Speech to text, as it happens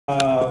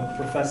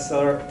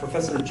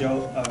Professor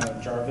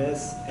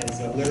Jarvis is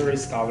a literary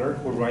scholar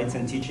who writes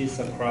and teaches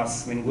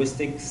across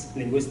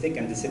linguistic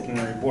and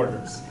disciplinary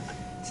borders.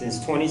 Since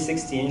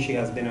 2016, she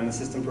has been an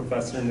assistant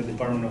professor in the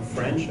Department of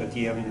French at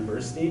Yale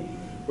University,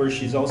 where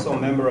she's also a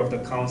member of the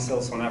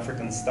Councils on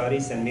African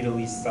Studies and Middle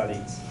East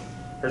Studies.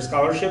 Her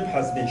scholarship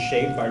has been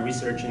shaped by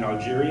research in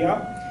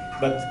Algeria,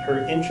 but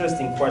her interest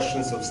in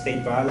questions of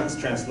state violence,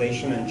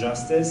 translation, and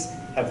justice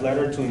have led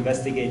her to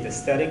investigate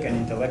aesthetic and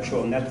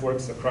intellectual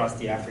networks across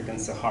the African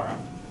Sahara.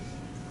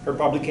 Her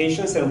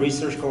publications and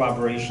research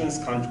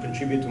collaborations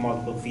contribute to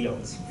multiple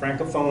fields: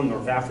 Francophone,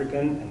 North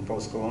African, and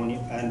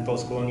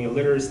post-colonial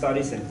literary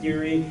studies and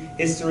theory,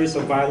 histories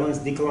of violence,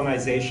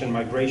 decolonization,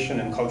 migration,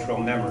 and cultural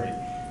memory,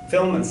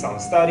 film and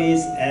sound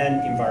studies,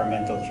 and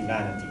environmental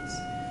humanities.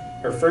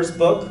 Her first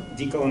book,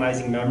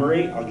 Decolonizing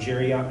Memory,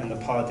 Algeria and the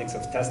Politics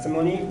of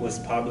Testimony, was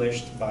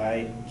published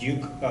by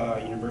Duke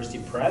University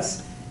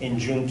Press in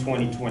June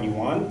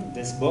 2021.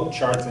 This book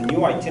charts a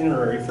new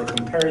itinerary for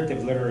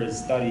comparative literary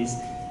studies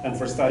and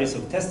for studies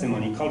of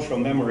testimony, cultural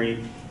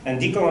memory,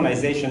 and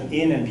decolonization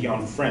in and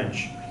beyond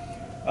French.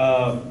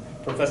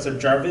 Professor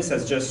Jarvis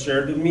has just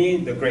shared with me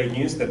the great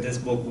news that this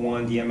book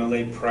won the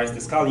MLA Prize, the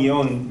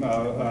Scallion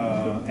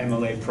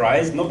MLA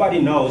Prize.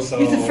 Nobody knows, so...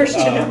 You're the first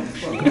to know.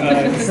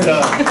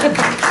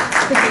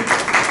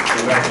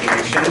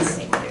 Congratulations.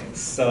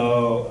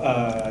 So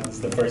it's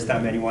the first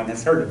time anyone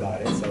has heard about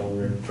it, so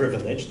we're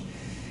privileged.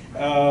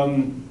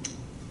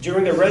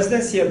 During a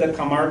residency at the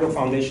Camargo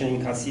Foundation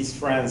in Cassis,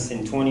 France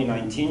in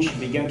 2019, she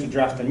began to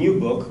draft a new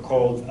book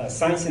called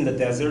Science in the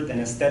Desert, an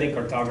Aesthetic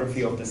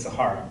Cartography of the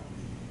Sahara.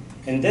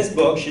 In this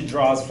book, she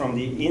draws from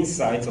the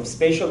insights of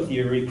spatial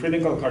theory,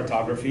 critical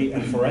cartography,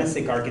 and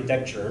forensic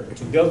architecture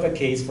to build a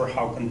case for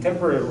how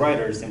contemporary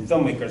writers and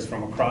filmmakers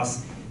from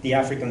across the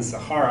African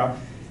Sahara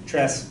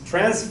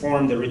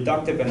transform the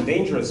reductive and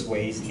dangerous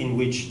ways in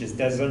which this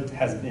desert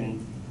has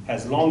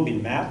long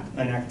been mapped,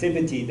 an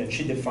activity that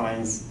she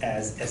defines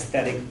as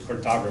aesthetic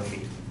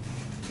cartography.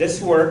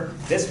 This work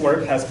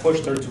has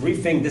pushed her to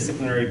rethink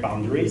disciplinary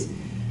boundaries.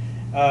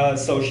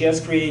 So she has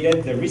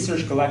created the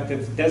research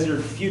collective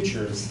Desert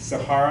Futures,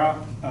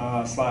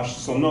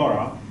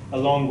 Sahara/Sonora,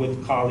 along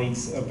with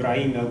colleagues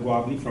Brahim El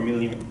Gouabli from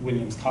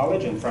Williams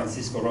College and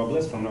Francisco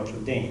Robles from Notre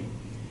Dame.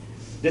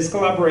 This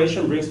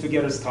collaboration brings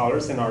together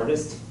scholars and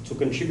artists to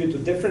contribute to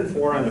different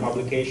fora and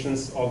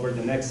publications over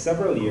the next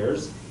several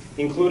years,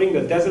 including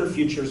the Desert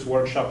Futures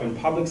workshop and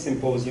public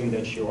symposium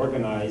that she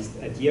organized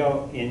at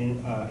Yale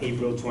in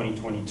April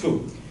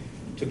 2022.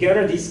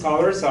 Together, these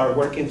scholars are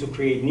working to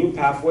create new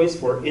pathways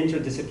for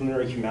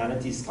interdisciplinary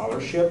humanities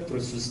scholarship through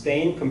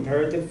sustained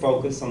comparative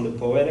focus on the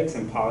poetics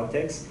and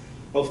politics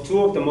of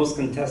two of the most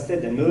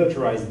contested and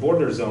militarized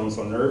border zones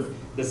on Earth,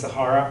 the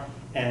Sahara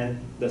and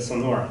the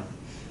Sonora.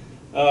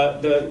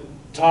 The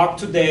talk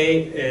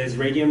today is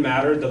Radiant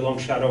Matter, the Long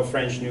Shadow of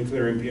French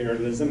Nuclear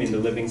Imperialism in the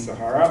Living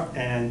Sahara.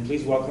 And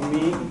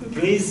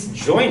please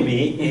join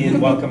me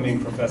in welcoming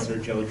Professor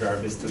Jill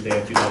Jarvis today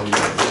at UW.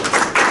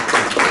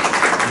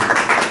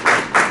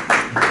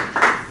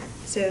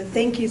 So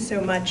thank you so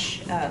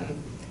much,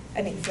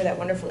 for that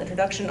wonderful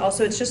introduction.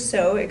 Also, it's just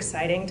so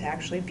exciting to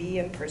actually be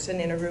in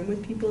person in a room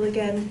with people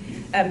again.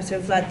 So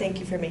Vlad, thank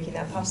you for making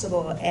that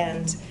possible,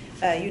 and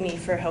Uni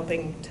for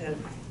helping to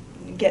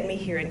get me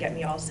here and get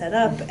me all set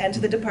up, and to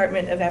the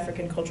Department of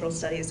African Cultural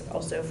Studies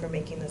also for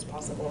making this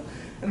possible.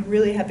 I'm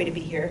really happy to be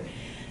here.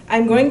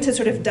 I'm going to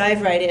sort of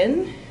dive right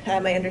in.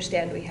 I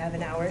understand we have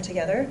an hour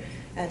together,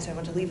 and so I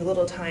want to leave a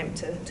little time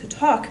to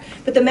talk.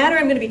 But the matter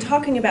I'm going to be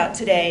talking about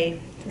today,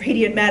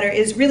 Radiant Matter,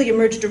 is really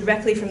emerged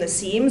directly from the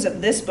seams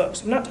of this book.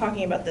 So I'm not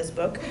talking about this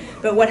book,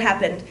 but what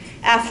happened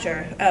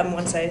after,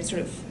 once I sort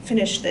of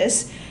finished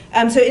this.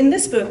 So in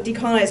this book,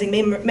 Decolonizing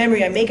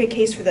Memory, I make a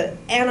case for the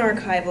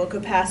anarchival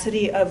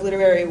capacity of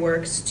literary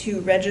works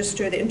to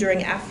register the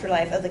enduring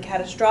afterlife of the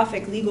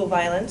catastrophic legal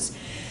violence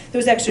that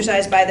was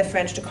exercised by the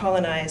French to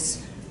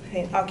colonize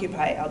and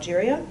occupy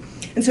Algeria.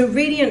 And so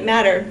Radiant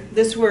Matter,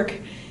 this work,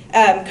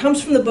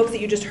 comes from the book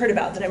that you just heard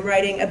about, that I'm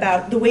writing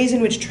about the ways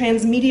in which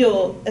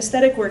transmedial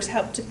aesthetic works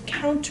help to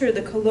counter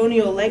the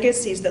colonial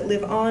legacies that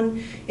live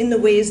on in the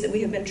ways that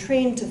we have been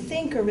trained to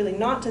think, or really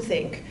not to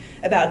think,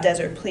 about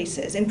desert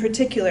places. In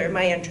particular,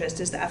 my interest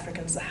is the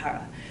African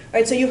Sahara. All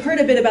right, so you heard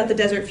a bit about the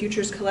Desert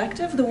Futures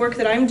Collective. The work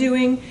that I'm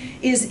doing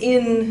is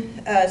in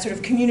sort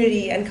of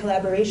community and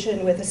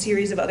collaboration with a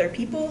series of other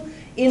people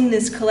in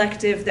this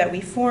collective that we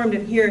formed.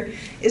 And here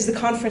is the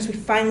conference we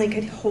finally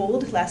could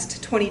hold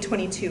last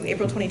 2022,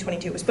 April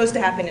 2022. It was supposed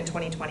to happen in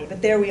 2020,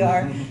 but there we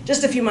are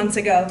just a few months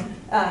ago.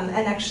 And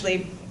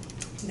actually,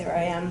 there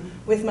I am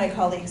with my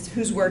colleagues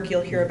whose work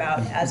you'll hear about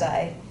as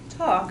I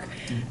talk.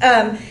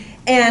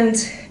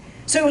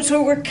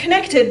 So we're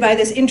connected by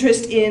this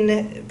interest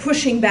in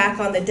pushing back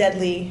on the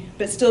deadly,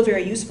 but still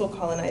very useful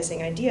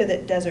colonizing idea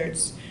that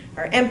deserts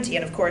are empty,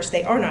 and of course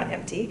they are not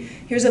empty.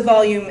 Here's a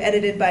volume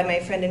edited by my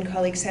friend and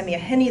colleague Samia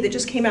Henny that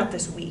just came out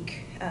this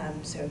week,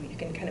 so you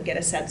can kind of get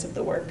a sense of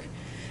the work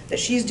that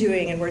she's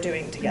doing and we're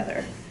doing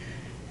together.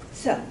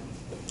 So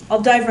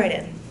I'll dive right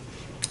in.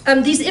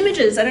 These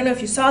images, I don't know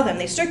if you saw them,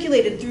 they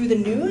circulated through the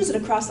news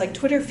and across like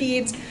Twitter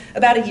feeds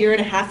about a year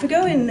and a half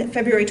ago in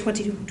February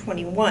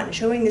 2021,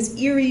 showing this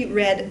eerie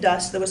red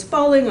dust that was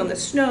falling on the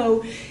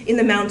snow in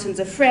the mountains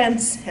of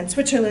France and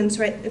Switzerland.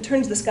 So, right, it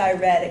turns the sky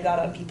red, it got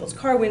on people's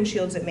car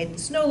windshields, it made the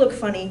snow look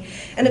funny,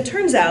 and it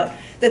turns out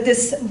that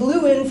this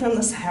blew in from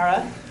the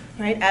Sahara,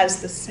 right,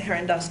 as the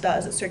Saharan dust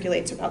does, it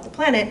circulates about the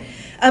planet,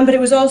 but it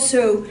was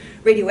also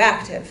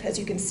radioactive, as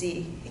you can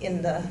see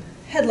in the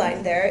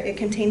headline there. It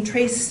contained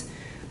trace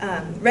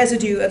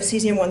residue of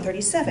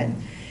cesium-137,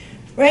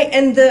 right?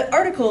 And the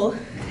article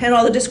and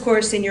all the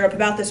discourse in Europe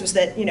about this was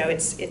that, you know,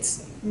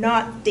 it's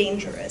not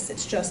dangerous.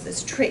 It's just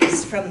this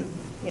trace from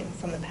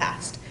the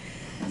past.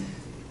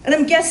 And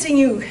I'm guessing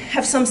you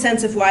have some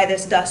sense of why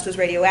this dust was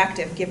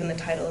radioactive, given the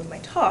title of my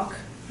talk,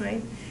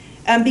 right?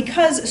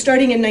 Because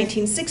starting in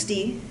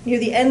 1960, near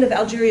the end of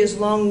Algeria's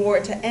long war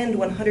to end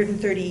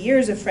 130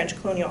 years of French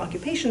colonial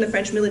occupation, the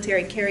French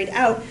military carried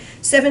out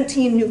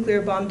 17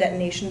 nuclear bomb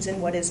detonations in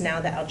what is now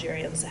the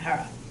Algerian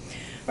Sahara.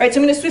 Right, so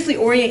I'm going to swiftly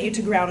orient you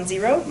to ground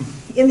zero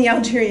in the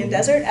Algerian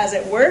desert, as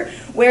it were,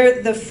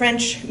 where the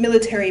French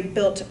military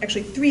built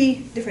actually 3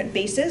 different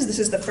bases. This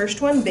is the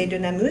first one, Baie de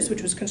Namuz,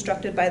 which was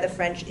constructed by the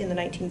French in the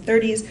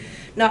 1930s,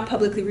 not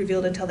publicly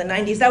revealed until the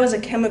 90s. That was a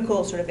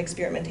chemical sort of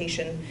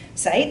experimentation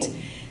site.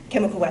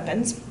 Chemical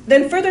weapons.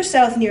 Then further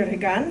south near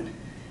Regan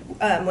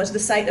was the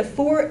site of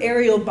 4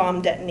 aerial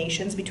bomb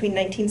detonations between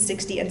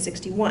 1960 and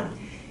 61.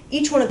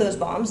 Each one of those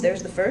bombs,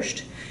 there's the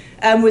first,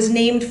 was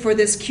named for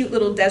this cute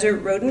little desert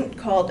rodent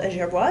called a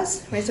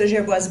gerboise, right? So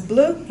gerboise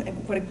bleu,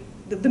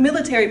 the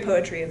military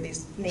poetry of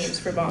these names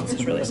for bombs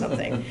is really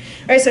something.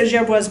 Right, so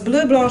gerboise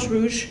bleu, blanche,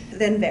 rouge,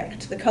 then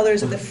verte, the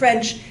colors of the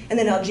French and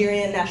then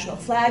Algerian national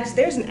flags.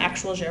 There's an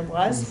actual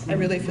gerboise. I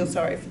really feel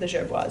sorry for the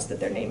gerboise that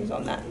their name is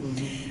on that.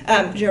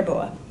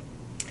 Gerboa.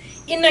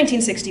 In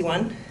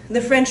 1961,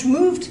 the French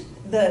moved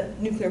the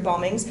nuclear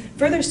bombings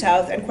further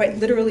south and quite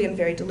literally and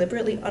very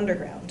deliberately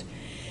underground.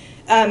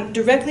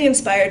 Directly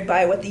inspired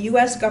by what the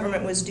US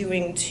government was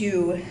doing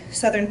to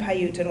southern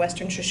Paiute and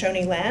western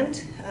Shoshone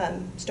land,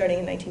 starting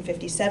in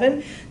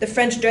 1957, the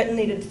French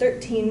detonated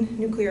 13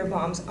 nuclear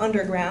bombs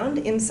underground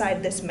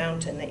inside this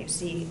mountain that you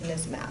see in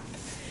this map.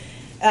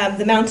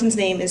 The mountain's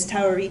name is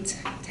Taorit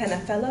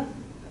Tenafella.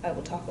 I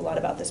will talk a lot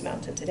about this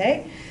mountain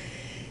today.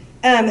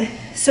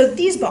 So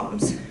these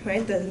bombs,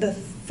 right, the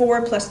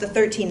 4 plus the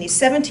 13, these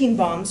 17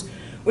 bombs,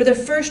 were the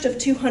first of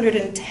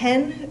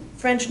 210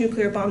 French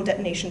nuclear bomb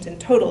detonations in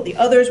total. The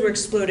others were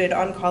exploded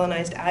on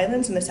colonized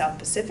islands in the South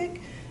Pacific.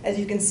 As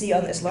you can see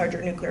on this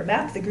larger nuclear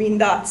map, the green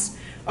dots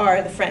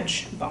are the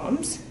French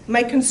bombs.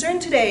 My concern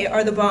today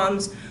are the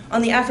bombs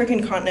on the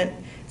African continent,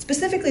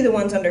 specifically the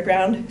ones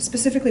underground,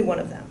 specifically one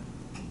of them.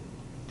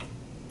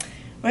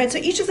 All right, so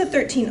each of the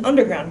 13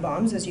 underground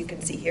bombs, as you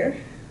can see here,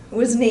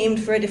 was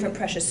named for a different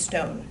precious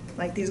stone,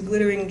 like these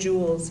glittering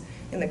jewels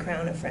in the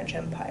crown of French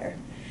Empire.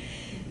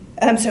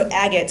 So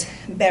agate,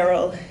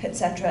 beryl,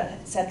 etc.,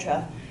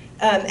 etc.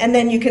 And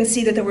then you can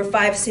see that there were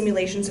 5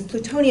 simulations of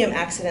plutonium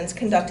accidents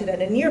conducted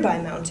at a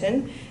nearby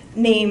mountain,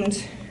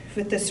 named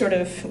with this sort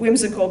of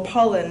whimsical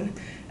pollen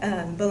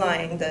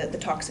belying the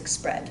toxic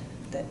spread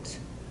that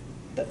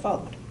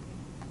followed.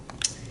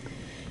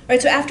 All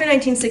right, so after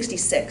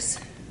 1966,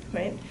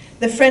 right,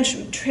 the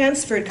French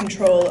transferred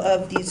control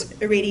of these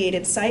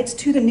irradiated sites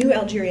to the new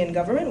Algerian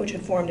government, which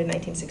had formed in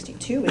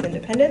 1962 with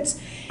independence,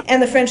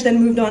 and the French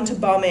then moved on to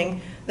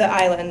bombing the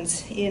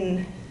islands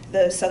in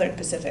the southern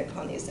Pacific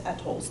on these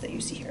atolls that you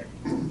see here.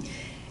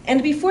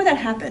 And before that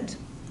happened,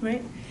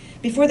 right,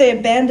 before they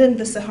abandoned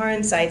the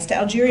Saharan sites to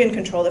Algerian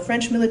control, the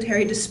French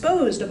military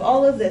disposed of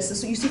all of this.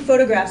 So you see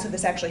photographs of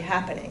this actually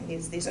happening,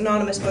 these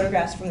anonymous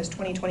photographs from this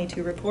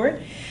 2022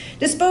 report,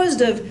 disposed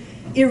of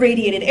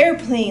irradiated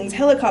airplanes,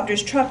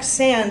 helicopters, trucks,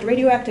 sand,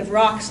 radioactive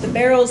rocks, the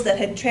barrels that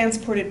had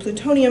transported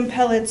plutonium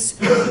pellets,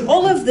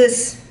 all of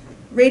this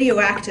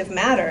radioactive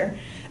matter.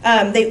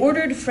 They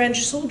ordered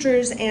French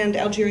soldiers and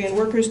Algerian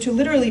workers to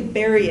literally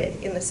bury it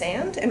in the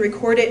sand and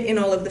record it in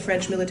all of the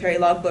French military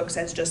logbooks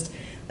as just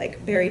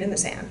like buried in the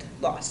sand,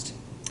 lost.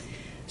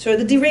 So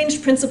the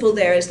deranged principle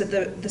there is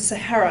that the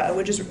Sahara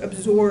would just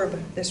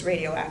absorb this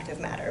radioactive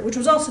matter, which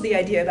was also the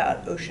idea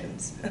about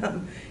oceans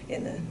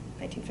in the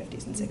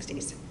 1950s and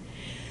 60s.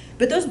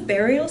 But those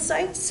burial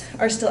sites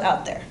are still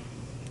out there.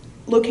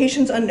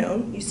 Locations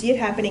unknown, you see it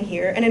happening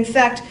here, and in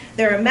fact,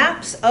 there are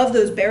maps of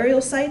those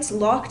burial sites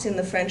locked in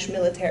the French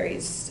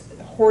military's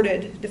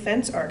hoarded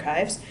defense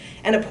archives,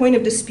 and a point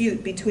of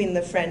dispute between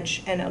the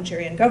French and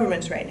Algerian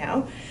governments right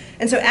now.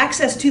 And so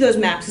access to those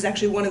maps is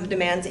actually one of the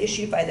demands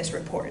issued by this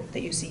report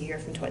that you see here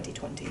from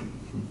 2020.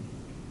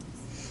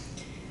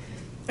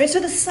 Right,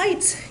 so the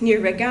sites near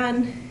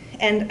Regan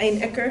and Ein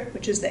Eker,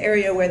 which is the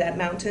area where that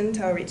mountain,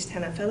 Taorit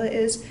Tenafella,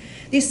 is,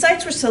 these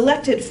sites were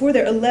selected for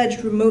their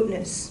alleged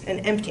remoteness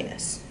and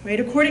emptiness. Right?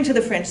 According to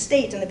the French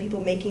state and the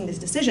people making these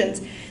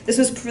decisions, this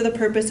was for the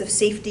purpose of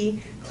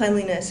safety,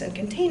 cleanliness, and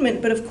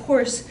containment, but of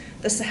course,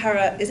 the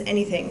Sahara is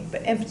anything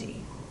but empty.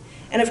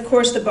 And of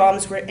course, the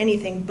bombs were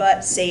anything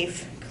but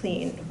safe,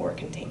 clean, or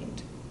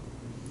contained.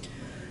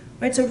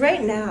 Right, so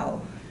right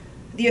now,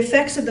 the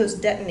effects of those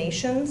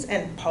detonations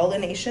and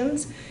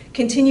pollinations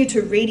continue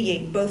to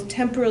radiate both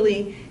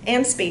temporally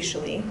and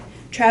spatially,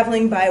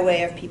 traveling by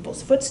way of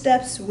people's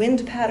footsteps,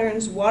 wind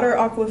patterns, water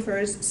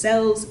aquifers,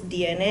 cells,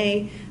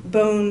 DNA,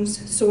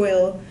 bones,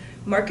 soil,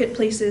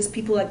 marketplaces.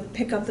 People like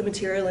pick up the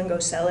material and go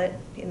sell it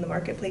in the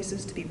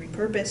marketplaces to be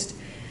repurposed,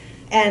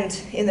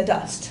 and in the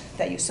dust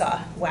that you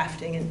saw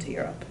wafting into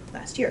Europe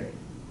last year.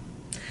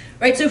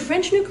 Right, so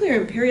French nuclear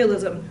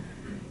imperialism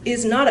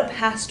is not a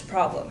past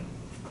problem.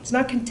 It's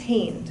not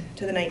contained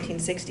to the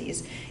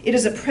 1960s. It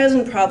is a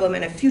present problem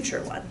and a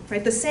future one,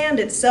 right? The sand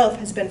itself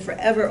has been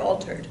forever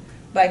altered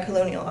by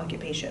colonial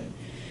occupation.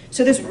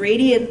 So this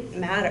radiant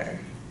matter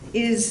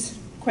is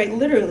quite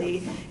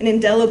literally an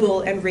indelible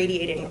and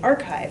radiating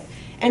archive.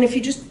 And if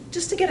you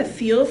just to get a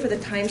feel for the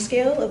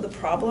timescale of the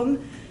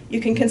problem,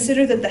 you can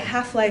consider that the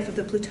half-life of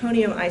the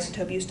plutonium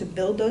isotope used to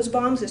build those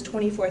bombs is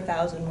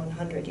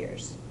 24,100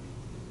 years,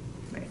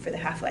 right, for the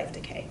half-life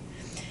decay.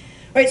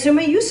 Right, so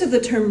my use of the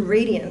term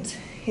radiant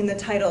in the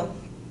title,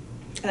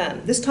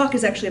 this talk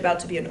is actually about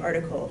to be an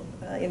article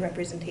in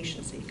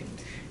Representation, so you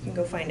can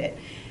go find it.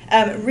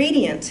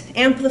 Radiant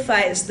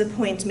amplifies the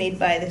point made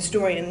by the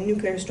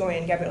nuclear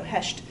historian Gabriel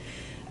Hecht,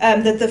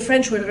 that the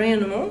French word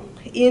rayonnement,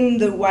 in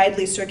the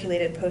widely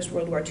circulated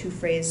post-World War II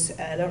phrase,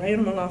 le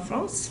rayonnement en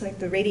France, like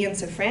the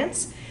radiance of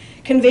France,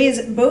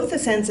 conveys both a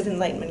sense of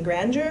Enlightenment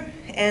grandeur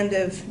and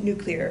of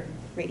nuclear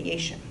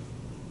radiation.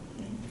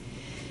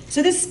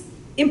 So this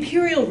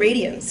imperial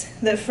radiance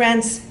that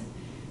France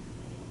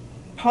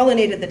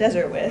pollinated the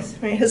desert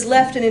with, right, has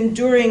left an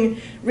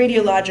enduring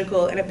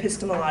radiological and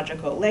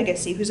epistemological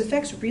legacy whose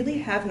effects really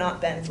have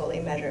not been fully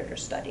measured or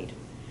studied.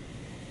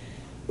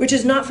 Which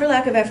is not for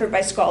lack of effort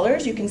by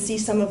scholars. You can see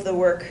some of the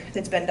work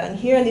that's been done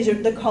here, and these are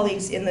the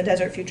colleagues in the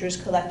Desert Futures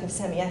Collective,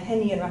 Samia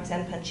Henny and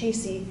Roxanne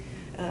Panchesi,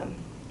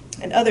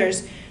 and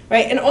others,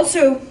 right? And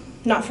also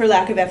not for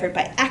lack of effort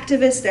by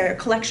activists. There are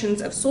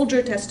collections of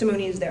soldier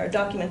testimonies. There are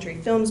documentary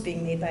films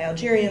being made by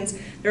Algerians.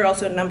 There are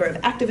also a number of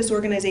activist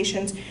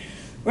organizations,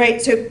 right?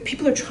 So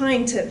people are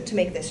trying to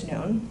make this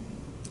known.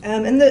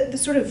 And the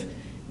sort of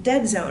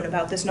dead zone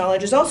about this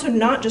knowledge is also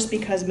not just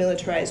because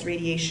militarized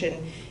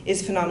radiation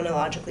is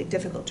phenomenologically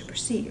difficult to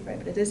perceive, right?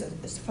 But it is a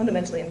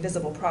fundamentally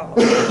invisible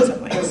problem in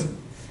some ways,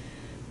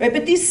 right?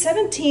 But these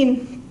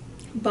 17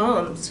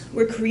 bombs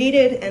were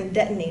created and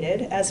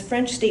detonated as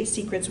French state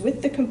secrets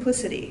with the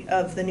complicity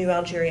of the new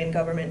Algerian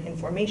government in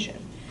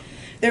formation.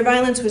 Their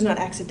violence was not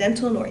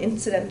accidental nor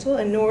incidental,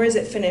 and nor is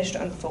it finished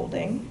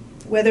unfolding,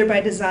 whether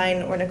by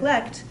design or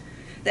neglect.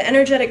 The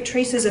energetic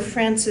traces of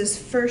France's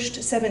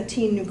first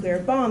 17 nuclear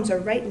bombs are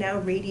right now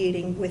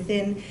radiating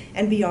within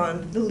and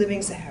beyond the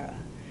living Sahara,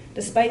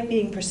 despite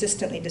being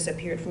persistently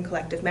disappeared from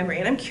collective memory.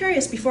 And I'm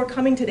curious, before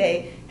coming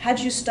today,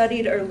 had you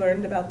studied or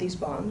learned about these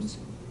bombs?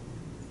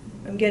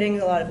 I'm getting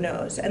a lot of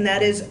no's, and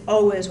that is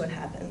always what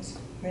happens,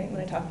 right,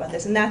 when I talk about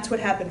this. And that's what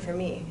happened for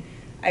me.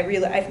 I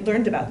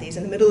learned about these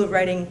in the middle of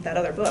writing that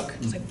other book.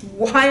 It's like,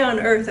 why on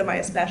earth am I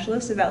a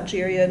specialist of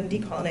Algeria and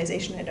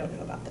decolonization? I don't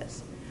know about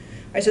this.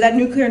 All right, so that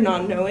nuclear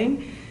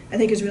non-knowing, I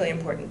think, is really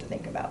important to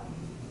think about.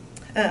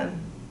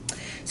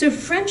 So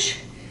French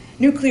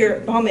nuclear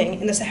bombing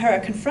in the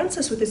Sahara confronts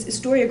us with this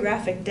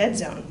historiographic dead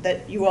zone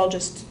that you all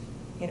just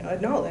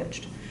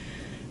acknowledged.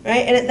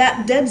 Right? And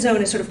that dead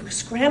zone is sort of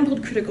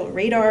scrambled critical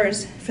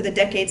radars for the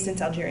decades since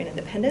Algerian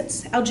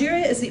independence.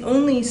 Algeria is the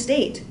only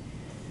state,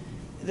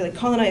 the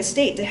colonized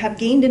state, to have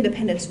gained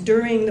independence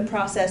during the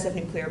process of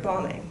nuclear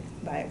bombing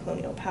by a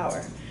colonial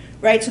power.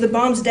 Right? So the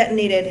bombs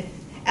detonated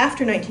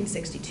after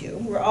 1962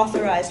 were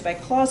authorized by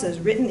clauses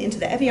written into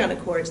the Evian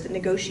Accords that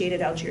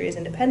negotiated Algeria's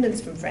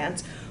independence from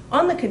France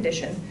on the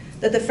condition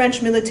that the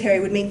French military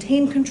would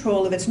maintain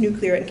control of its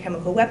nuclear and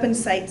chemical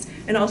weapons sites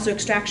and also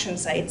extraction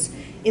sites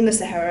in the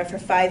Sahara for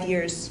 5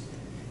 years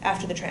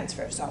after the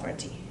transfer of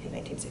sovereignty in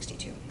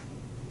 1962,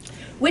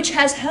 which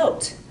has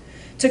helped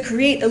to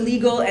create a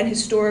legal and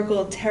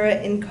historical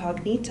terra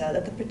incognita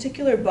that the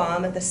particular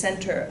bomb at the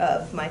center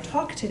of my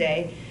talk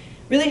today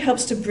really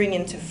helps to bring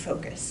into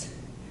focus.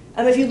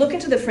 If you look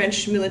into the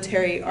French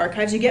military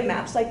archives, you get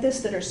maps like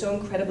this that are so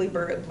incredibly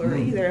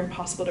blurry, they're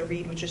impossible to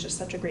read, which is just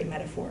such a great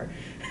metaphor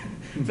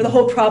for the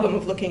whole problem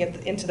of looking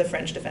into the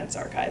French defense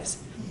archives.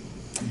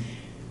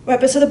 Right,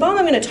 but so the bomb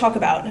I'm going to talk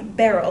about,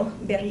 Beryl,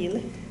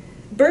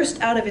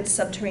 burst out of its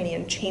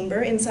subterranean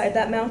chamber inside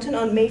that mountain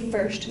on May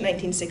 1st,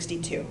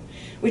 1962,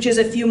 which is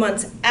a few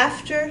months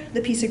after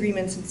the peace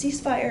agreements and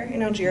ceasefire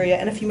in Algeria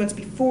and a few months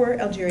before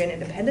Algerian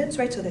independence,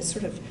 right? So this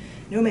sort of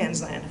no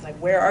man's land, like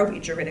where are we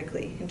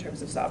juridically in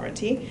terms of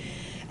sovereignty?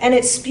 And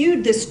it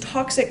spewed this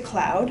toxic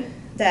cloud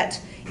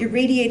that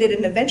irradiated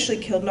and eventually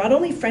killed not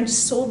only French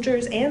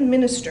soldiers and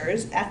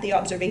ministers at the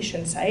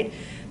observation site,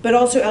 but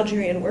also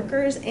Algerian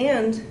workers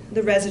and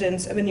the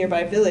residents of a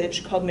nearby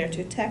village called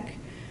Mertutek,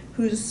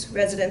 whose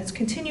residents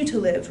continue to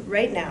live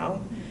right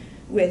now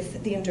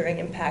with the enduring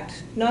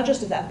impact, not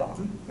just of that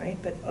bomb, right,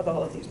 but of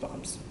all of these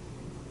bombs.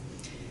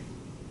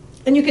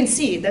 And you can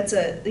see that's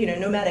a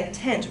nomadic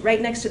tent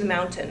right next to the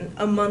mountain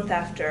a month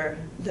after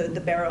the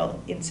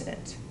Beryl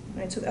incident,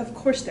 right? So of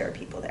course there are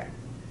people there.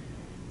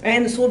 Right?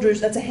 And the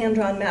soldiers, that's a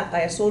hand-drawn map by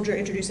a soldier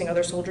introducing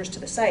other soldiers to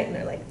the site, and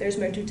they're like, there's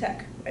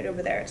Mertutek, right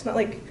over there. It's not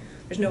like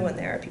there's no one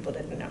there, people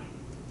didn't know.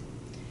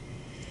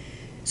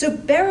 So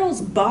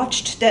Beryl's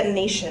botched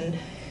detonation,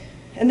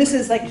 and this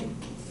is like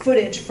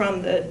footage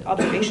from the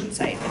observation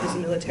site, this is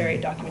military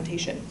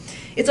documentation.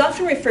 It's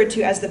often referred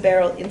to as the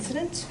Beryl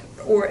incident,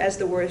 or as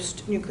the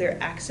worst nuclear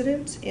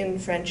accident in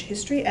French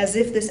history, as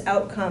if this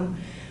outcome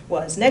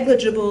was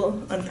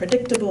negligible,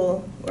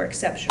 unpredictable, or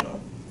exceptional.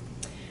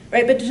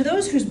 Right, but to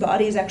those whose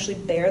bodies actually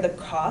bear the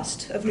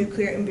cost of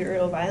nuclear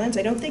imperial violence,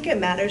 I don't think it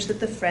matters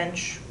that the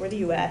French or the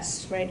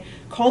US, right,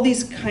 call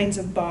these kinds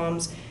of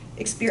bombs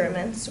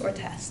experiments or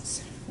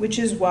tests, which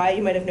is why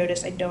you might have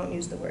noticed I don't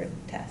use the word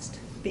test,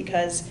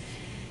 because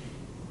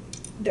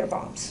they're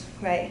bombs,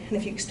 right? And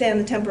if you extend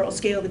the temporal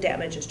scale, the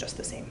damage is just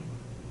the same.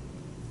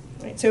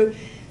 Right, so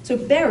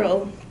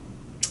Beryl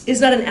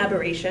is not an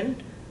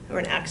aberration or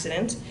an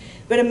accident,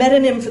 but a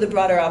metonym for the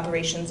broader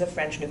operations of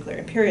French nuclear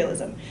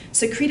imperialism,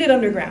 secreted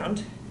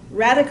underground,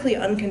 radically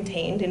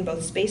uncontained in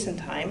both space and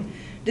time,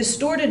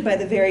 distorted by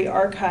the very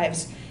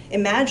archives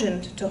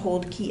imagined to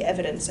hold key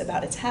evidence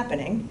about its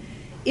happening,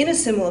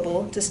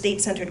 inassimilable to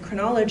state-centered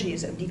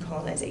chronologies of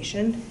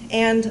decolonization,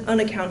 and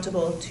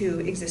unaccountable to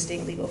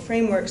existing legal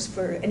frameworks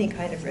for any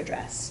kind of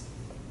redress.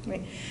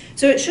 Right?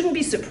 So it shouldn't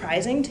be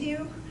surprising to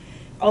you,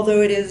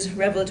 although it is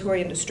revelatory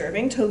and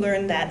disturbing, to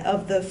learn that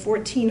of the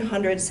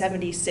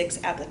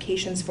 1,476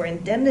 applications for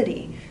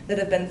indemnity that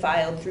have been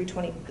filed through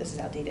this is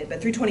outdated,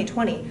 but through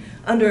 2020,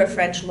 under a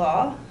French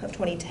law of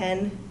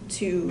 2010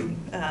 to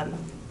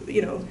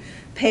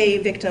pay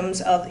victims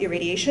of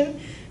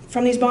irradiation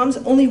from these bombs,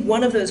 only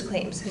one of those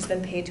claims has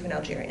been paid to an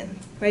Algerian.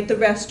 Right? The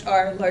rest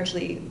are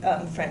largely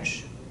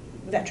French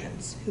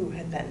veterans who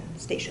had been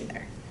stationed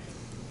there.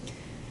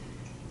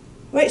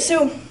 Right,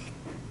 so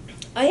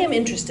I am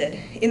interested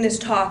in this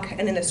talk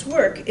and in this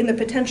work in the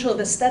potential of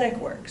aesthetic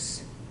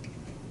works,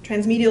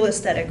 transmedial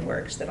aesthetic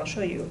works that I'll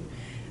show you,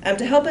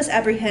 to help us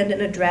apprehend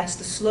and address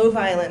the slow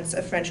violence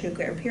of French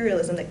nuclear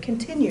imperialism that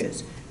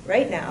continues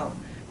right now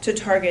to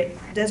target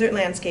desert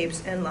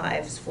landscapes and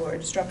lives for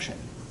destruction.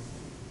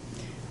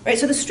 Right,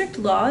 so the strict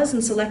laws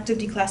and selective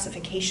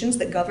declassifications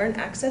that govern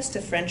access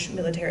to French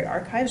military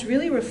archives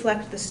really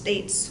reflect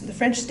the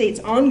French state's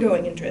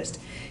ongoing interest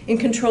in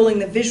controlling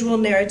the visual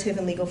narrative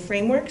and legal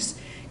frameworks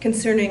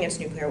concerning its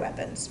nuclear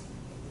weapons.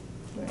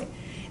 Right?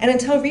 And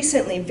until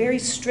recently, very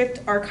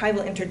strict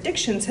archival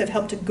interdictions have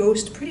helped to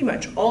ghost pretty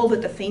much all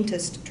but the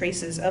faintest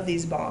traces of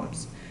these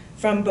bombs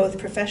from both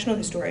professional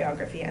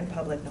historiography and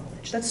public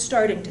knowledge. That's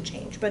starting to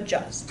change, but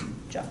just.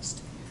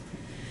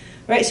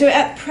 Right, so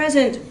at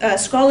present,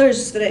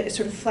 scholars that I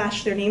sort of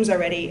flashed their names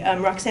already,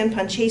 Roxanne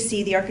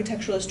Panchesi, the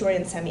architectural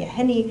historian Samia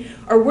Henny,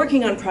 are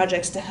working on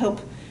projects to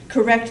help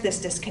correct this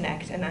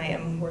disconnect, and I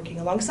am working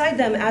alongside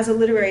them as a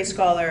literary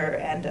scholar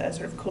and a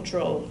sort of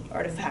cultural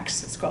artifacts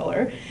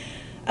scholar.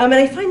 And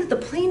I find that the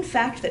plain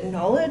fact that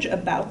knowledge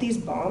about these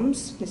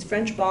bombs, these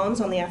French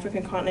bombs on the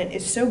African continent,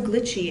 is so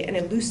glitchy and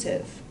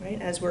elusive, right,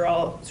 as we're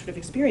all sort of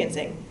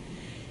experiencing.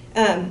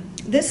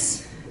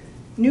 This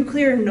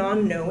nuclear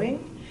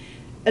non-knowing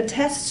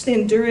attests the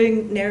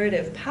enduring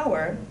narrative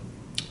power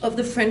of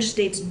the French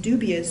state's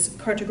dubious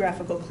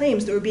cartographical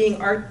claims that were being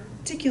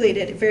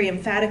articulated very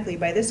emphatically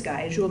by this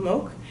guy, Jules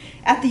Moch,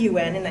 at the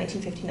UN in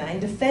 1959,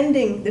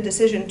 defending the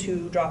decision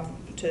to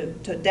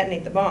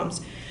detonate the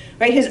bombs.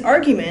 Right, his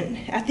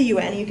argument at the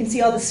UN, you can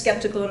see all the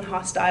skeptical and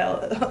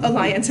hostile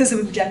alliances of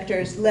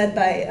objectors led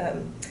by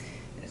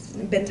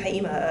Ben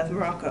Taima of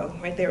Morocco.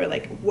 Right, they were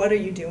like, "What are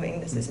you doing?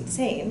 This is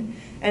insane."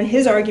 And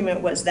his argument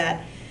was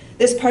that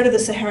this part of the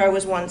Sahara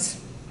was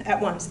at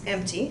once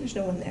empty, there's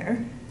no one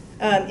there.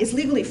 It's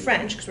legally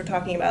French, because we're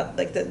talking about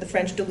like the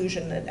French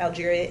delusion that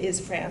Algeria is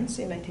France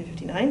in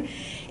 1959,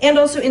 and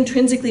also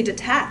intrinsically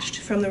detached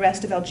from the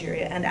rest of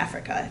Algeria and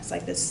Africa. It's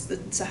like the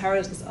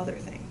Sahara is this other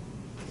thing.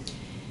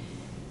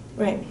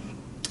 Right.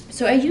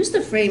 So I use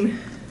the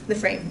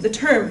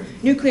term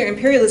nuclear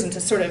imperialism to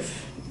sort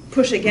of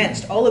push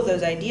against all of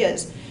those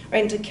ideas,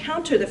 right, and to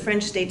counter the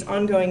French state's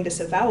ongoing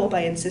disavowal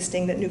by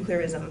insisting that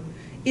nuclearism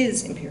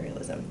is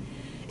imperialism.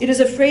 It is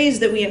a phrase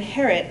that we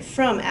inherit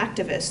from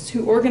activists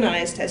who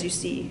organized, as you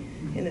see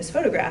in this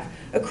photograph,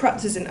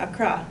 this is in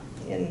Accra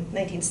in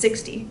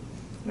 1960,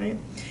 right?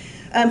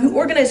 Who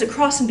organized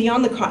across and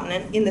beyond the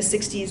continent in the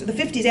 60s, the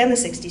 50s and the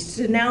 60s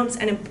to denounce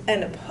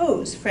and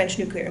oppose French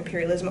nuclear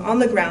imperialism on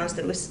the grounds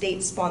that it was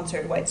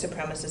state-sponsored white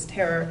supremacist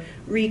terror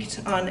wreaked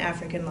on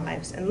African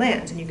lives and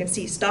lands. And you can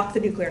see, stop the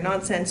nuclear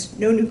nonsense,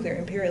 no nuclear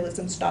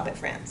imperialism, stop it,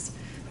 France,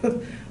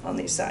 on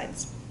these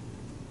signs.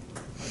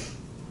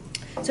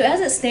 So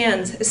as it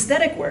stands,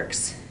 aesthetic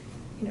works,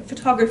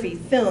 photography,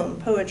 film,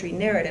 poetry,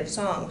 narrative,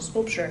 song,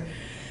 sculpture,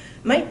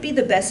 might be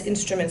the best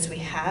instruments we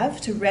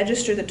have to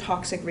register the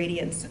toxic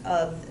radiance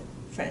of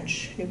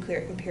French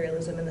nuclear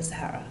imperialism in the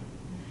Sahara.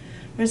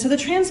 And so the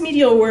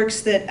transmedial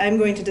works that I'm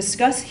going to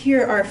discuss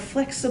here are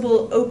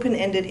flexible,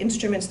 open-ended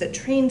instruments that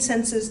train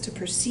senses to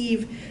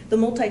perceive the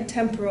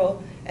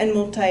multi-temporal and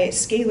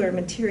multi-scalar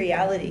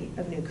materiality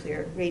of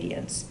nuclear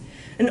radiance.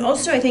 And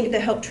also, I think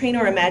that help train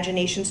our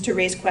imaginations to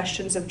raise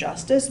questions of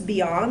justice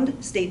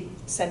beyond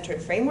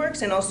state-centered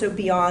frameworks and also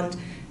beyond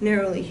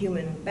narrowly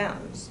human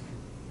bounds.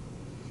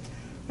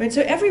 Right,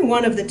 so every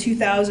one of the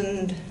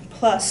 2,000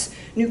 plus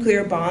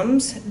nuclear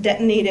bombs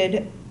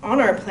detonated on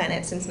our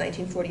planet since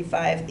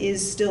 1945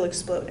 is still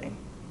exploding,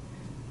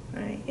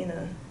 right, in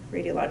a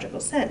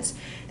radiological sense.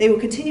 They will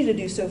continue to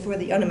do so for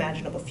the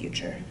unimaginable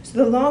future. So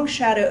the long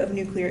shadow of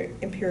nuclear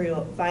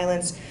imperial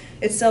violence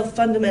itself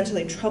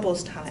fundamentally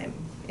troubles time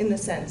in the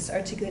sense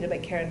articulated by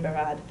Karen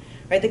Barad.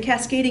 Right, the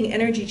cascading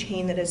energy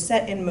chain that is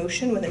set in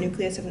motion when the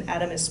nucleus of an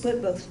atom is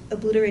split both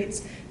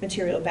obliterates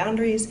material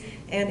boundaries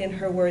and, in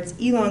her words,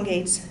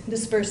 elongates,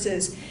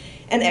 disperses,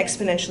 and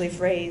exponentially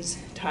frays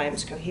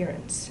time's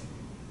coherence.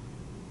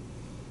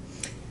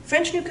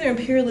 French nuclear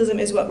imperialism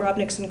is what Rob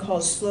Nixon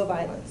calls slow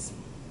violence.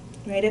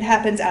 Right? It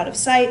happens out of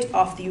sight,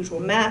 off the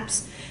usual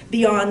maps,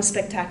 beyond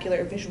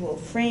spectacular visual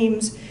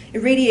frames.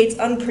 It radiates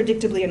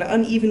unpredictably and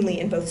unevenly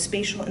in both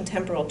spatial and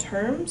temporal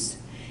terms,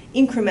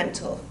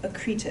 incremental,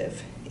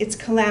 accretive, its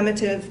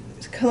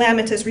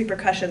calamitous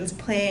repercussions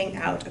playing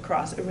out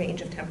across a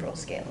range of temporal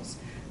scales.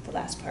 The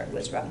last part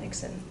was Rob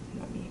Nixon,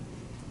 not me.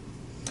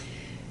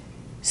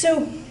 So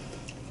I'm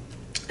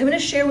going to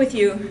share with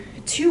you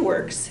two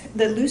works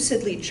that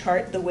lucidly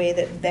chart the way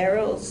that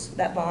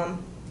that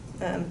bomb,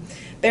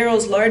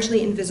 Barrel's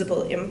largely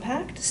invisible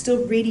impact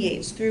still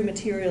radiates through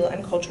material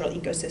and cultural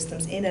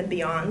ecosystems in and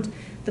beyond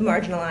the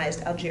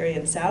marginalized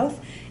Algerian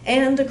South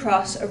and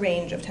across a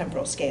range of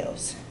temporal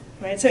scales.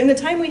 Right? So in the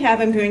time we have,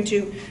 I'm going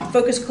to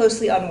focus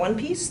closely on one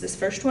piece, this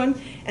first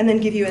one, and then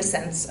give you a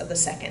sense of the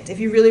second. If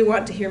you really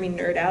want to hear me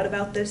nerd out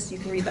about this, you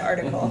can read the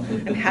article.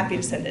 I'm happy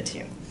to send it to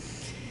you.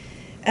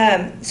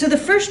 So the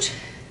first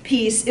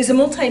piece is a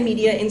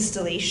multimedia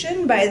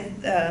installation by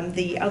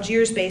the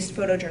Algiers-based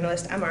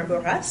photojournalist Ammar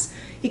Bouras.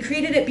 He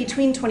created it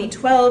between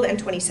 2012 and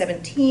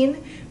 2017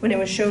 when it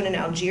was shown in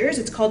Algiers.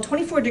 It's called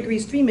 24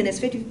 degrees 3 minutes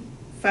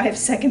 55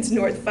 seconds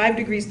north, 5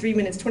 degrees 3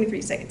 minutes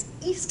 23 seconds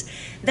east.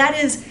 That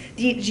is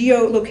the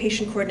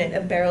geolocation coordinate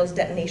of Barrel's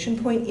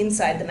detonation point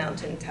inside the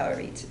mountain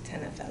Tawarit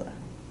Tenafella.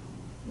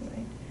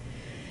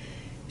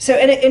 So,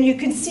 and you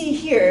can see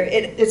here,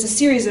 it's a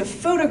series of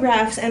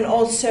photographs and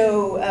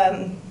also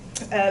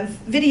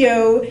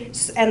video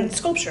and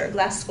sculpture,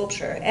 glass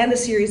sculpture, and a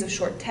series of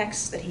short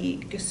texts that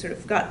he just sort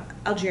of got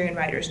Algerian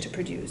writers to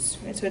produce.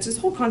 Right? So it's this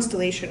whole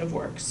constellation of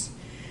works.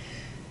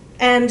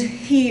 And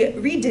he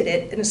redid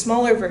it in a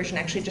smaller version,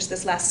 actually, just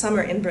this last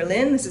summer in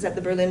Berlin. This is at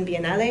the Berlin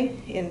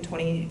Biennale in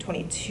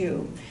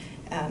 2022.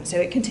 So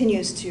it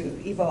continues to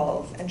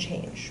evolve and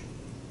change.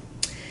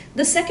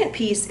 The second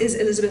piece is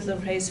Elisabeth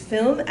Leuvrey's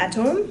film,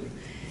 Atome,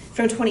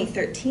 from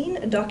 2013,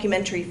 a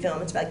documentary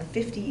film. It's about like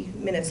 50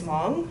 minutes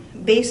long,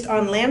 based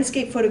on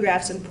landscape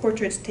photographs and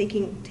portraits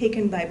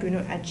taken by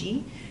Bruno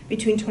Hadjih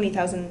between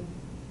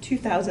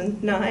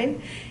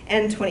 2009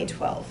 and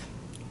 2012.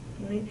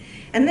 Right?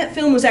 And that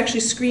film was actually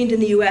screened in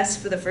the US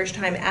for the first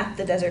time at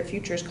the Desert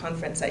Futures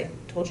Conference I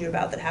told you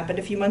about that happened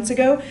a few months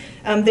ago.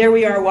 There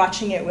we are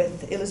watching it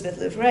with Elisabeth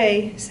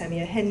Leuvrey,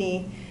 Samia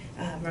Henny,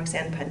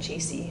 Roxanne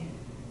Panchesi.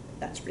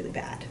 That's really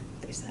bad,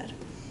 they said.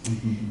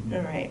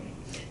 All right.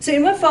 So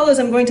in what follows,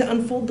 I'm going to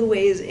unfold the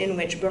ways in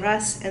which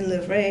Bouras and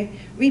Leuvrey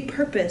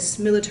repurpose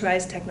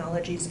militarized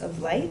technologies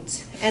of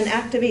light and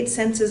activate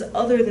senses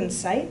other than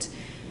sight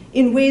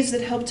in ways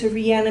that help to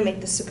reanimate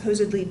the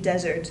supposedly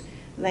desert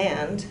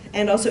land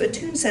and also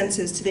attune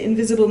senses to the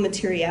invisible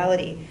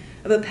materiality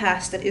of a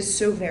past that is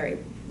so very,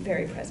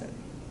 very present.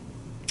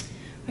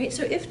 Right?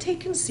 So if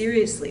taken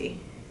seriously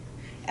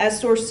as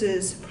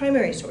sources,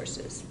 primary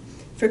sources,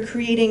 for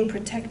creating,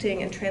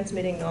 protecting, and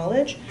transmitting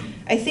knowledge,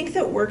 I think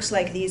that works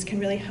like these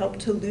can really help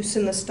to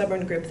loosen the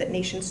stubborn grip that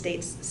nation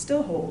states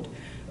still hold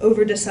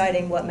over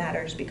deciding what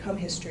matters become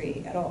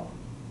history at all.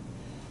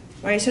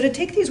 Right, so to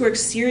take these works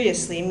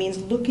seriously means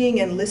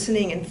looking and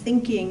listening and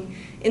thinking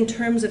in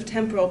terms of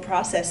temporal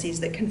processes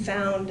that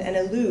confound and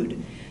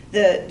elude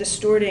the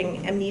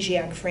distorting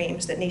amnesiac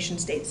frames that nation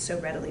states so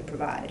readily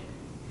provide.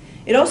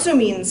 It also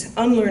means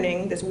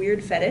unlearning this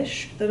weird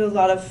fetish that a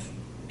lot of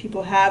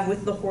people have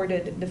with the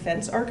hoarded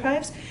defense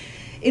archives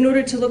in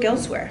order to look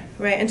elsewhere,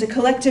 right? And to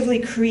collectively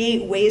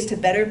create ways to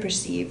better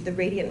perceive the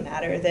radiant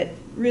matter that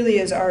really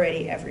is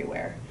already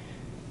everywhere,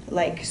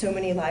 like so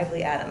many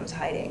lively atoms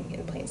hiding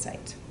in plain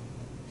sight.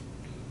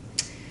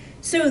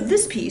 So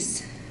this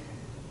piece,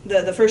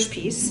 the first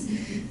piece,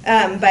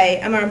 by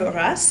Ammar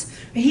Bouras,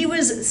 he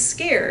was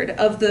scared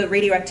of the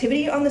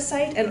radioactivity on the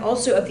site and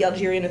also of the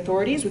Algerian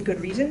authorities, with good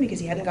reason, because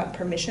he hadn't got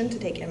permission to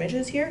take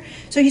images here.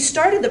 So he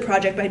started the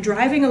project by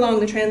driving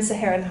along the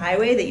Trans-Saharan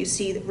highway that you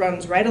see that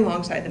runs right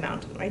alongside the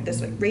mountain, right? This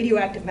like,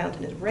 radioactive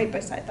mountain is right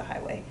beside the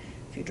highway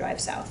if you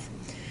drive south.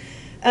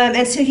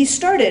 And so he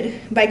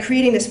started by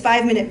creating this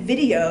 5-minute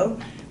video,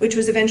 which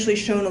was eventually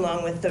shown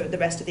along with the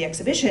rest of the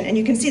exhibition. And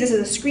you can see this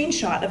is a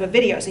screenshot of a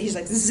video. So he's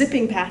like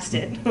zipping past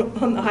it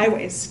on the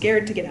highway,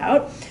 scared to get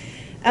out.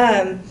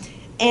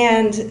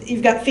 And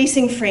you've got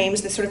facing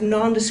frames, this sort of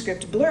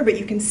nondescript blur, but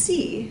you can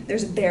see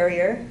there's a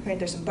barrier, right?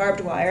 There's some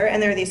barbed wire,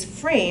 and there are these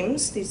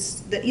frames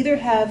that either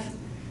have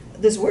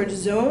this word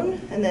zone,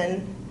 and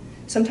then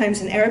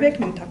sometimes in Arabic,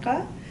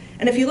 mintaka.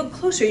 And if you look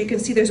closer, you can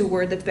see there's a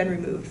word that's been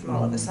removed from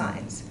all of the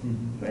signs.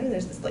 Right?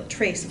 There's this like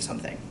trace of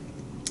something.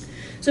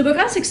 So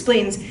Bouras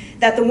explains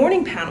that the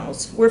warning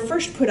panels were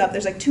first put up,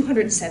 there's like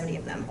 270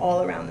 of them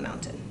all around the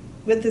mountain,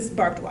 with this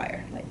barbed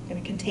wire, like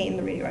going to contain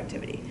the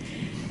radioactivity.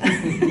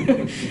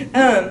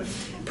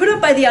 Put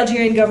up by the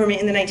Algerian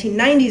government in the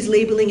 1990s,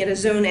 labeling it a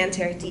zone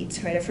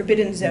interdite, right, a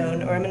forbidden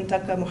zone, or a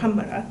mintaka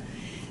muhammara.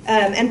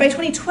 And by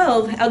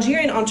 2012,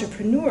 Algerian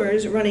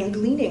entrepreneurs running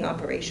gleaning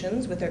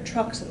operations with their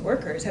trucks and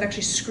workers had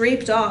actually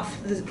scraped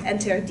off the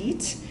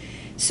interdite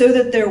so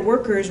that their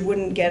workers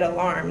wouldn't get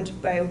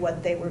alarmed by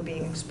what they were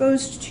being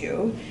exposed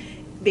to.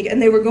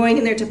 And they were going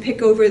in there to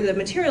pick over the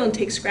material and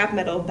take scrap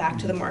metal back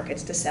to the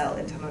markets to sell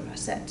in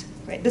Tamanrasset.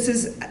 Right? This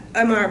is,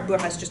 Ammar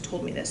Bouras just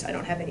told me this. I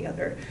don't have any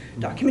other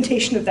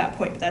documentation of that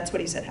point, but that's what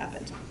he said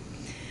happened.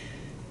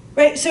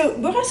 Right, so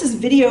Bouras's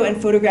video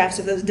and photographs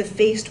of those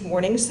defaced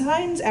warning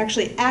signs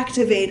actually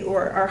activate,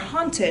 or are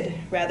haunted,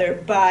 rather,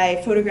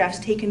 by photographs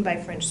taken by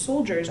French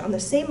soldiers on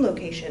the same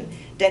location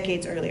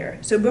decades earlier.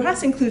 So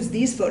Bouras includes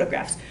these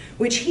photographs,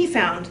 which he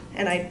found,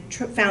 and I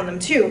found them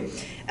too,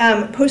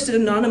 posted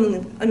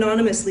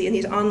anonymously in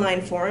these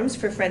online forums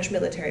for French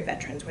military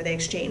veterans, where they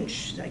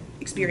exchange like,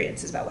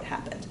 experiences about what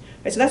happened.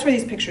 Right, so that's where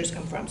these pictures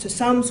come from. So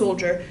some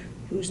soldier,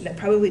 who's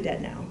probably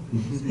dead now,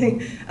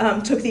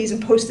 took these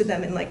and posted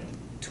them in like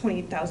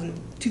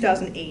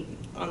 2008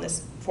 on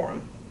this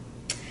forum.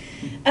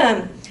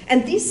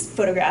 And these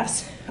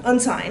photographs,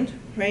 unsigned,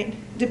 right,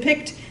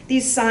 depict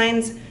these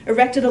signs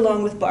erected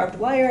along with barbed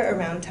wire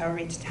around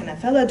Taorit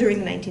Tanafella during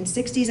the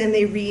 1960s, and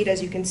they read,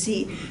 as you can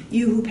see,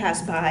 "You who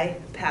pass by,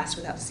 pass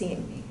without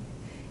seeing me,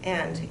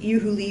 and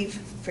you who leave,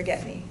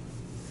 forget me."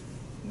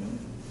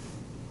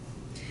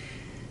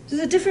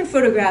 There's a different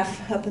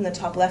photograph up in the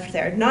top left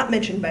there, not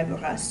mentioned by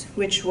Bouras,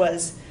 which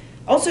was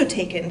also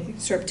taken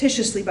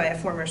surreptitiously by a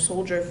former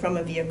soldier from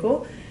a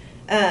vehicle.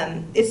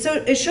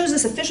 It shows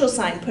this official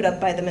sign put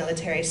up by the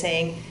military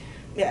saying,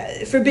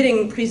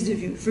 forbidding prise de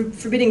vue,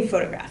 forbidding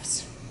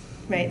photographs,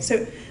 right?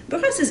 So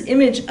Bouras's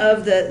image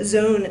of the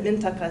zone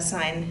mintaka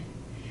sign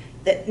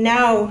that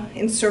now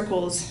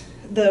encircles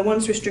the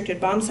once restricted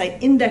bomb site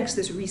indexed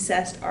this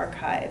recessed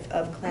archive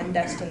of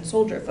clandestine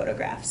soldier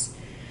photographs.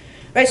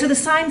 Right, so the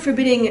sign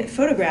forbidding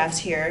photographs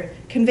here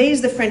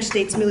conveys the French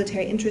state's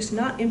military interest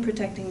not in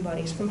protecting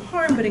bodies from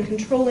harm, but in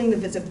controlling the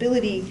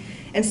visibility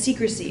and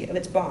secrecy of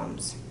its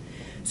bombs.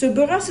 So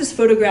Bouras's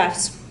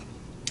photographs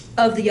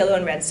of the yellow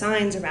and red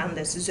signs around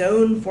this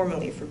zone,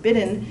 formerly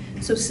forbidden,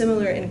 so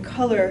similar in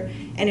color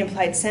and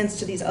implied sense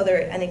to these other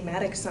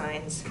enigmatic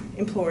signs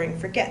imploring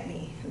 "forget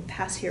me" and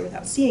 "pass here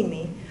without seeing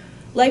me,"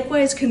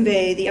 likewise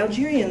convey the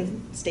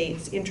Algerian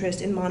state's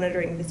interest in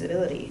monitoring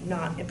visibility,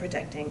 not in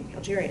protecting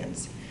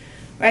Algerians.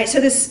 Right,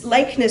 so this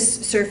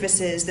likeness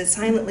surfaces that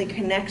silently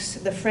connects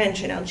the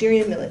French and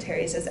Algerian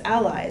militaries as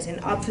allies in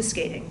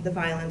obfuscating the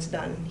violence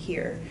done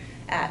here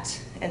at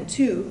and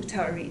to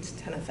Taorit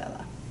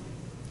Tanafella.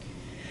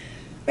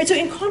 Right, so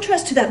in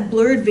contrast to that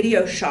blurred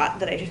video shot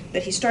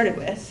that he started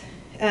with,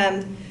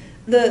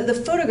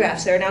 the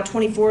photographs, there are now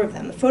 24 of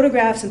them, the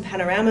photographs and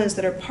panoramas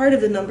that are part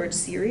of the numbered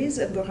series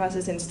of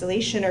Bouras's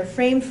installation are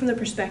framed from the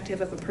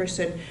perspective of a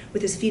person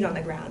with his feet on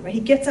the ground. Right?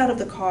 He gets out of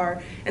the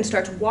car and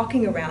starts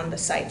walking around the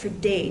site for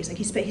days. Like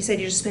he said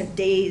he just spent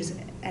days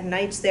and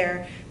nights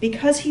there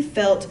because he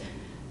felt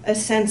a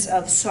sense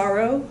of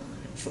sorrow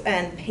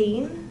and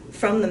pain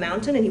from the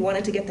mountain, and he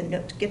wanted to get to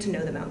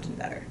know the mountain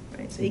better.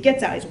 Right? So he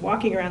gets out, he's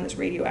walking around this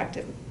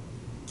radioactive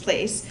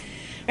place,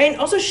 right? And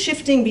also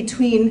shifting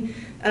between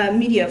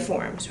media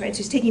forms, right? So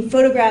he's taking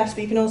photographs,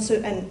 but you can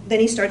also, and then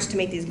he starts to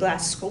make these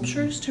glass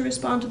sculptures to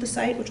respond to the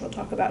site, which I'll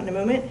talk about in a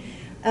moment,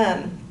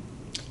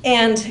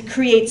 and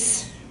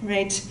creates,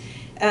 right,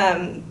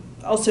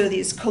 also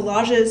these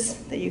collages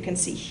that you can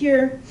see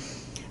here,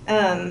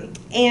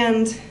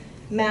 and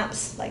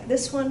maps like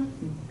this one,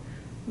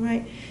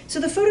 right? So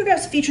the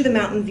photographs feature the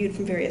mountain viewed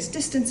from various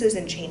distances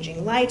in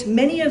changing light.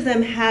 Many of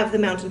them have the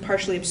mountain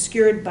partially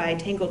obscured by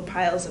tangled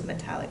piles of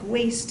metallic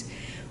waste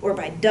or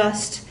by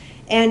dust.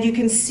 And you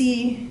can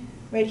see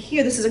right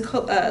here, this is an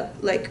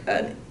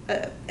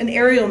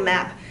aerial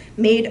map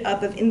made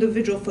up of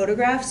individual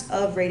photographs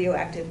of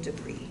radioactive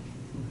debris.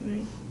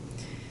 Right?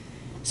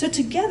 So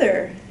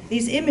together,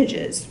 these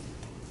images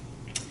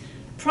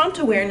prompt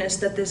awareness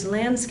that this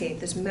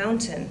landscape, this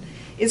mountain,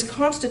 is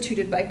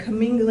constituted by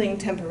commingling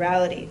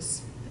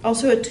temporalities.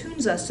 Also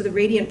attunes us to the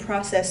radiant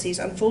processes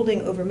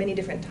unfolding over many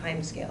different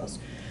timescales.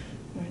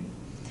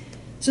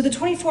 So the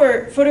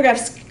 24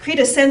 photographs create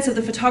a sense of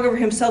the photographer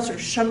himself sort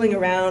of shuttling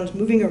around,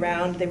 moving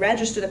around. They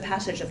register the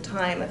passage of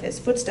time of his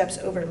footsteps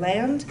over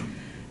land.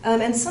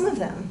 And some of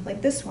them,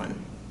 like this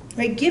one,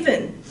 right,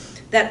 given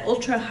that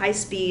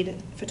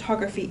ultra-high-speed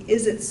photography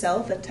is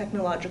itself a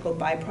technological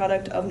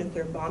byproduct of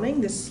nuclear bombing,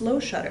 this slow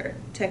shutter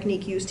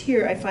technique used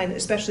here I find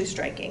especially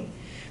striking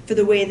for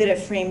the way that it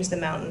frames the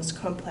mountain's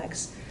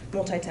complex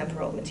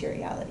multi-temporal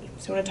materiality.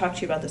 So I want to talk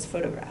to you about this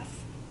photograph.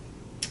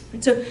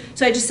 So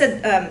I just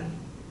said,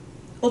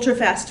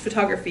 ultra-fast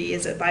photography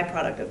is a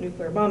byproduct of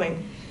nuclear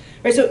bombing.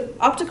 Right, so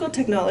optical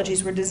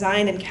technologies were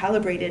designed and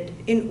calibrated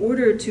in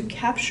order to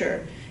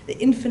capture the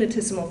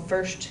infinitesimal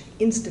first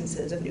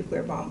instances of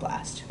nuclear bomb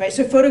blast. Right,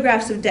 so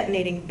photographs of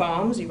detonating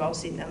bombs, you've all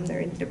seen them,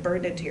 they're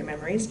burned into your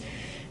memories,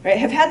 right,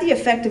 have had the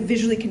effect of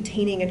visually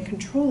containing and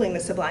controlling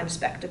the sublime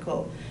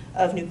spectacle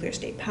of nuclear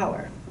state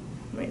power.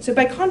 Right, so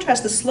by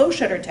contrast, the slow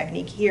shutter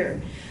technique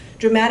here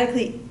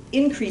dramatically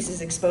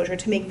increases exposure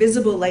to make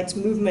visible light's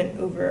movement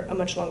over a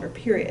much longer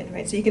period,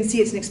 right? So you can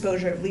see it's an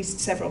exposure of at least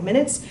several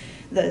minutes,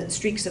 the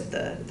streaks of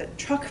the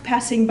truck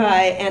passing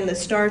by and the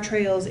star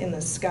trails in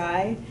the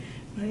sky,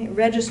 right?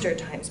 Register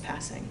times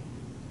passing.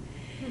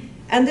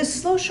 And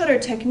this slow shutter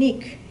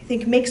technique, I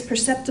think, makes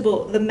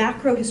perceptible the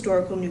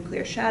macro-historical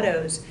nuclear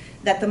shadows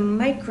that the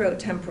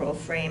micro-temporal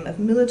frame of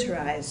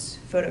militarized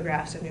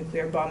photographs of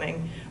nuclear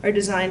bombing are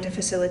designed to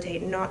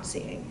facilitate not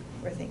seeing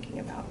or thinking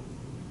about.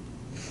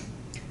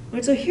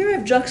 Right, so here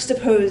I've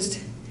juxtaposed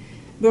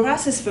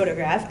Bouras's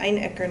photograph,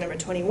 Einecker number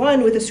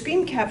 21, with a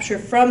screen capture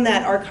from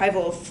that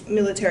archival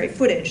military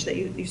footage that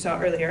you saw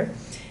earlier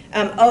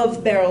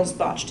of Beryl's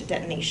botched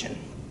detonation.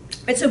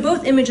 Right, so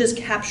both images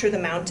capture the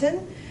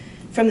mountain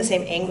from the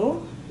same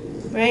angle.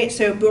 Right,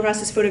 so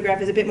Bouras's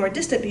photograph is a bit more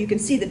distant, but you can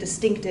see the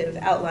distinctive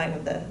outline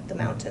of the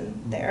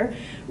mountain there,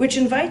 which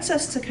invites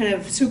us to kind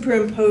of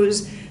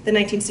superimpose the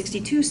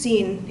 1962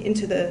 scene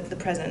into the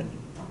present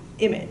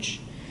image.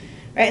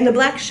 Right, and the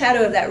black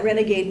shadow of that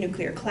renegade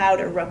nuclear cloud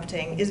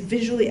erupting is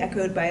visually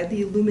echoed by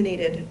the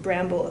illuminated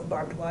bramble of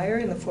barbed wire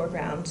in the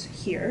foreground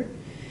here.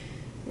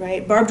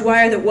 Right, barbed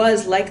wire that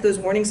was, like those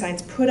warning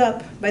signs, put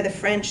up by the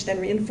French, then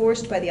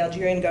reinforced by the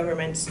Algerian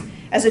governments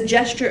as a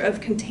gesture of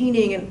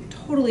containing a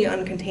totally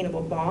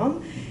uncontainable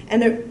bomb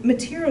and a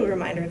material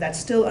reminder of that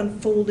still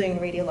unfolding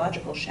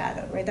radiological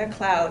shadow. Right, that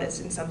cloud is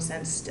in some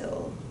sense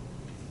still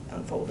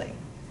unfolding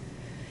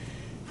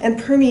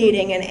and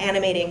permeating and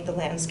animating the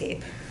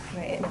landscape.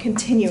 Right, and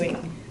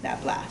continuing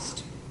that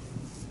blast.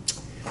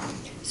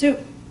 So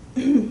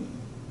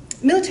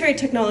military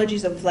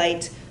technologies of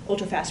light,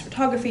 ultra-fast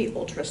photography,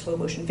 ultra-slow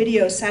motion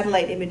video,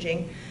 satellite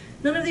imaging,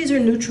 none of these are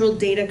neutral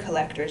data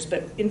collectors,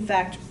 but in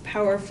fact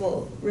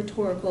powerful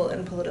rhetorical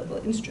and political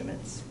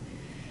instruments.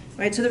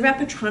 Right, so the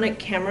Rapatronic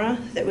camera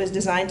that was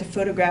designed to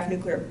photograph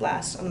nuclear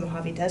blasts on the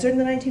Mojave Desert in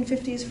the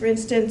 1950s, for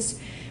instance,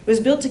 was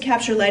built to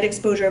capture light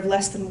exposure of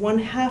less than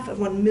 1/2 of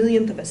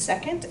 1/1,000,000th of a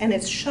second, and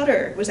its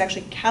shutter was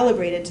actually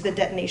calibrated to the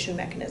detonation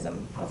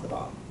mechanism of the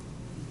bomb.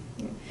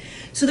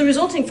 So the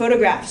resulting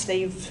photographs that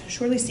you've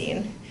surely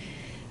seen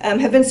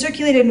have been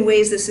circulated in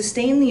ways that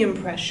sustain the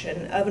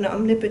impression of an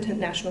omnipotent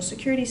national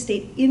security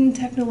state in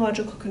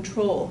technological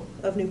control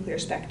of nuclear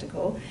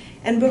spectacle.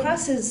 And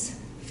Bouras's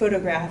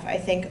photograph, I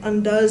think,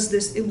 undoes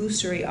this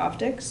illusory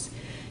optics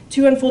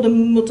to unfold a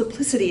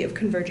multiplicity of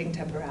converging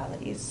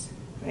temporalities,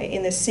 right,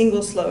 in this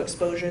single slow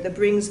exposure that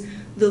brings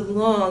the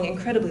long,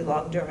 incredibly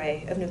long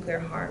durée of nuclear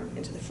harm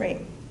into the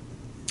frame.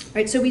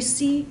 Right, so we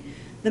see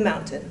the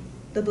mountain,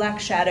 the black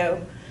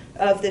shadow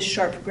of this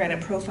sharp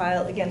granite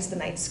profile against the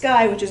night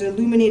sky, which is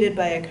illuminated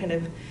by a kind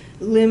of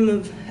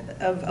limb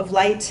of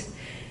light.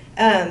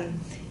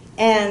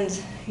 And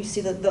you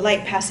see the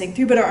light passing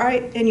through, but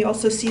and you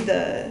also see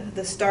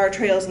the star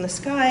trails in the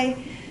sky.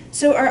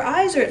 So our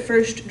eyes are at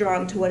first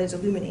drawn to what is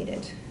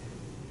illuminated.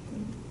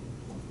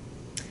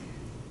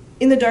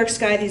 In the dark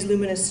sky, these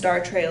luminous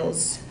star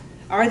trails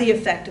are the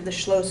effect of the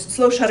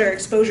slow shutter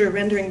exposure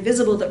rendering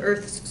visible the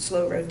Earth's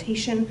slow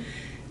rotation.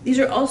 These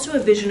are also a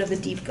vision of the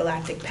deep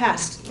galactic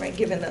past, right,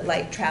 given that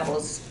light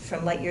travels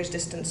from light years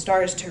distant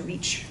stars to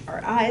reach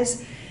our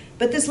eyes.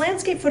 But this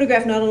landscape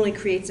photograph not only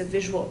creates a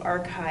visual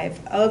archive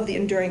of the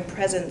enduring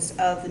presence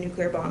of the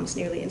nuclear bomb's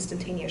nearly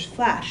instantaneous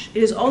flash,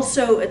 it is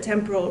also a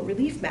temporal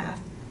relief map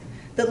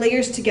that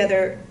layers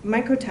together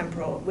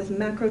microtemporal with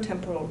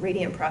macrotemporal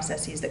radiant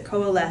processes that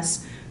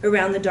coalesce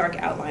around the dark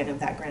outline of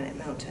that granite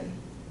mountain.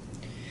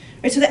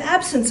 Right, so the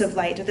absence of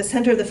light at the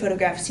center of the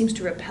photograph seems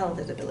to repel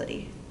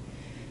visibility.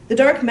 The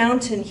dark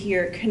mountain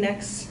here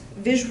connects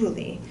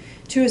visually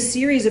to a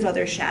series of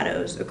other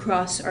shadows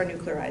across our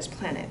nuclearized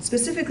planet.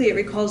 Specifically, it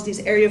recalls these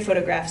aerial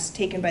photographs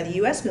taken by the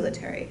US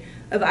military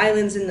of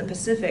islands in the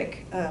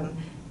Pacific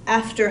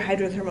after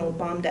hydrothermal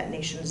bomb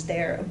detonations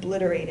there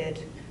obliterated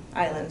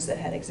islands that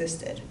had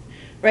existed.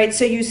 Right,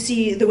 so you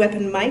see the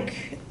weapon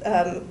Mike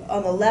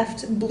on the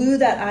left blew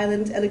that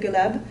island El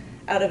Galeb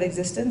out of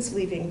existence,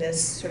 leaving this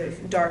sort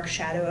of dark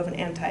shadow of an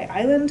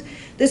anti-island.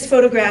 This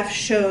photograph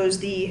shows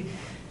the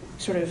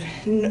sort of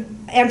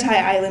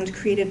anti-island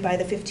created by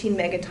the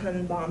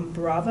 15-megaton bomb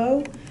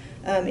Bravo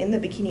in the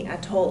Bikini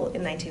Atoll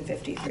in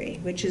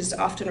 1953, which is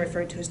often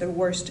referred to as the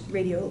worst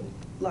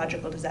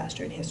radiological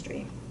disaster in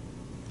history.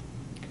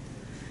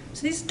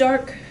 So these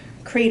dark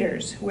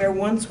craters where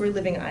once were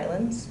living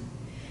islands,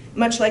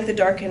 much like the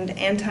darkened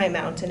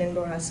anti-mountain in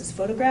Bouras's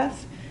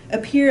photograph,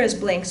 appear as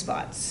blank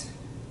spots,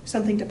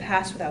 something to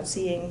pass without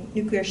seeing,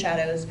 nuclear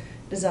shadows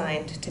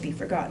designed to be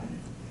forgotten.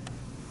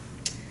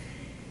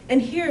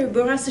 And here,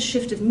 Bouras's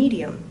shift of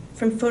medium,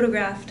 from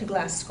photograph to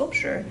glass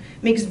sculpture,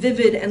 makes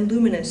vivid and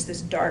luminous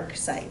this dark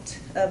site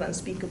of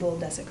unspeakable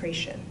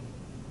desecration.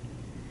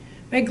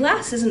 Right?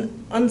 Glass is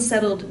an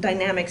unsettled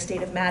dynamic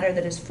state of matter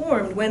that is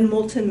formed when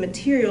molten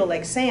material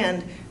like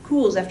sand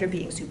cools after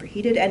being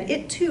superheated, and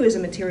it too is a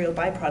material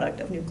byproduct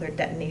of nuclear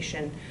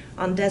detonation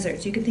on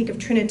deserts. You can think of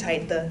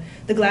trinitite,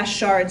 the glass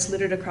shards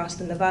littered across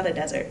the Nevada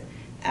desert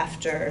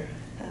after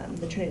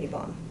the Trinity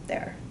bomb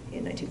there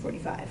in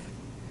 1945.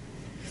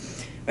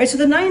 Right, so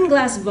the 9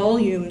 glass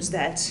volumes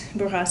that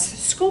Bouras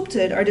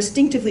sculpted are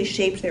distinctively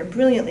shaped. They're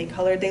brilliantly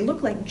colored. They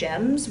look like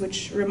gems,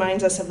 which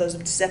reminds us of those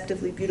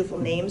deceptively beautiful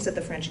names that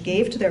the French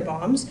gave to their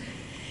bombs.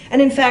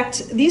 And in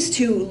fact, these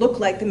two look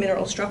like the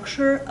mineral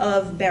structure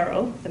of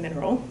beryl, the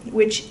mineral,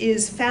 which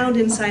is found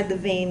inside the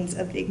veins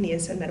of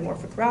igneous and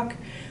metamorphic rock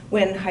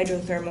when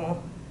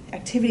hydrothermal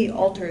activity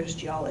alters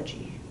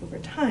geology over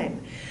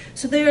time.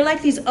 So they are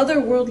like these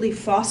otherworldly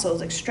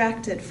fossils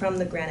extracted from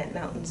the granite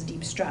mountain's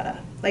deep strata,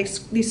 like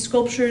these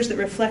sculptures that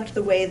reflect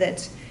the way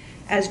that,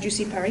 as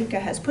Jussi Parikka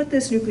has put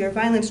this, nuclear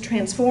violence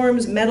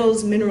transforms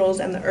metals, minerals,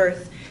 and the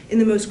earth in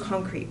the most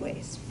concrete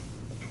ways.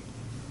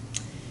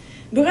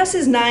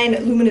 Bouras's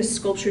 9 luminous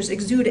sculptures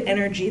exude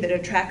energy that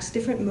attracts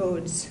different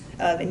modes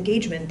of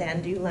engagement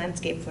than do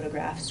landscape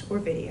photographs or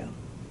video.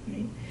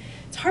 Right?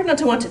 It's hard not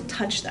to want to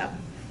touch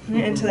them.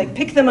 And to like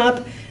pick them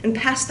up and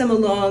pass them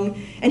along.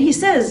 And he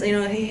says, you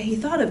know, he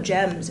thought of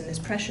gems in this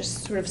precious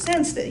sort of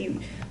sense that you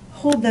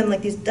hold them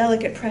like these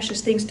delicate,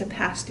 precious things to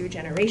pass through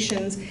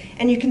generations.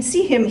 And you can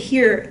see him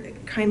here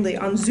kindly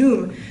on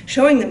Zoom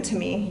showing them to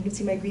me. You can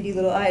see my greedy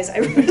little eyes.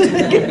 I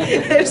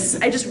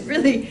just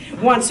really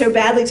want so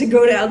badly to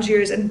go to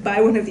Algiers and buy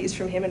one of these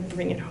from him and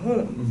bring it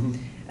home.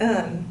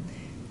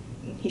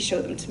 He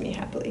showed them to me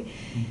happily.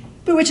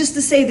 But which is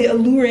to say, the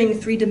alluring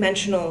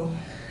three-dimensional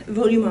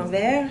volume en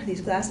verre,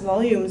 these glass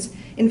volumes,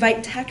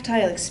 invite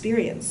tactile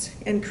experience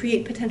and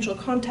create potential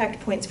contact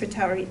points for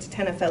Taurit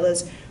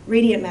Tenefella's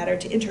radiant matter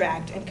to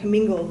interact and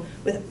commingle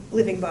with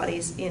living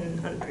bodies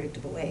in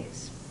unpredictable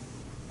ways.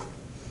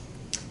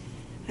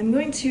 I'm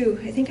going to,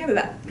 I think I have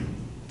about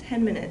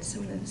 10 minutes.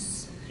 I'm going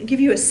to give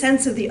you a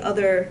sense of the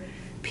other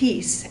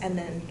piece and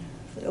then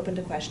open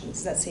to questions.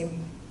 Does that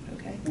seem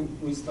okay?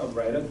 We stop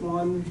right at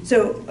 1.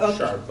 So,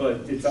 sharp,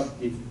 but it's up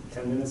if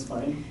 10 minutes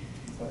fine.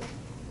 But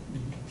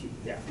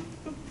yeah,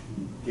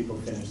 people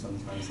finish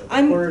sometimes at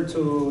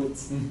 1:45.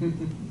 It's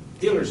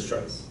dealer's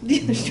choice.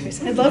 Dealer's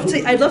choice.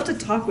 I'd love to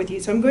talk with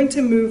you. So I'm going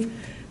to move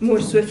more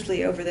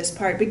swiftly over this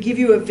part, but give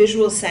you a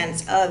visual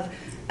sense of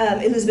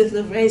Elisabeth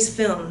Leuvrey's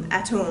film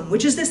Atome,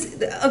 which is this,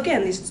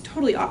 again, these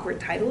totally awkward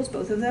titles,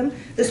 both of them.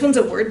 This one's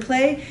a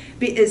wordplay.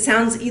 It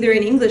sounds either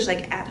in English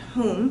like at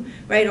home,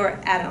 right, or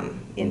atom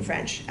in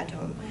French,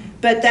 atome.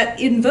 But that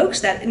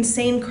invokes that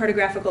insane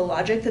cartographical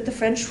logic that the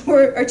French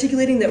were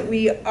articulating, that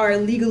we are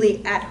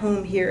legally at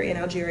home here in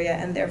Algeria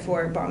and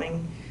therefore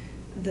bombing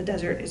the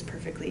desert is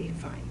perfectly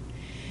fine.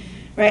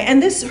 Right,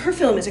 and her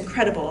film is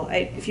incredible.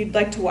 If you'd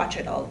like to watch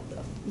it,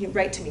 you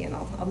write to me and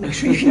I'll make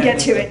sure you can get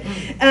to it.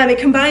 It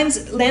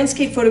combines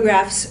landscape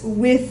photographs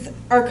with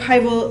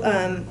archival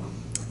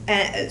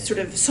sort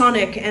of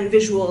sonic and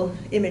visual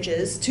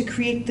images to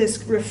create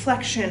this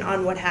reflection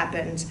on what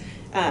happened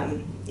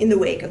in the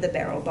wake of the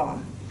Beryl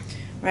bomb.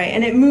 Right,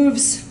 and it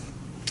moves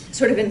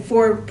sort of in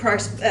four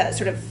parts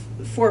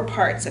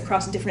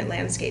across different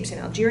landscapes in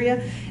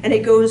Algeria, and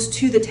it goes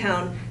to the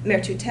town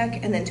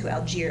Mertutek and then to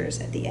Algiers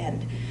at the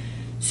end.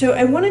 So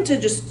I wanted to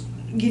just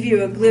give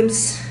you a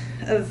glimpse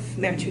of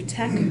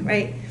Mertutek,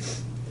 right?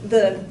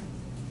 The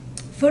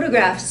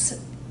photographs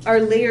are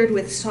layered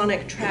with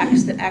sonic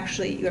tracks that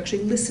you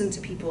actually listen to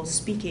people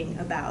speaking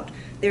about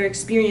their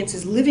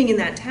experiences living in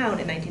that town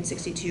in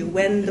 1962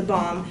 when the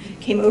bomb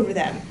came over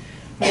them.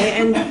 Right?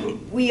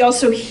 And we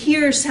also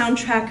hear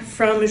soundtrack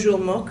from Jules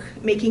Moch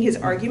making his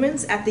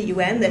arguments at the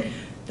UN that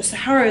the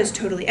Sahara is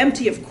totally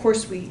empty. Of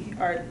course we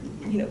are,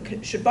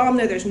 should bomb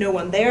there. There's no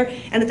one there.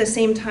 And at the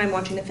same time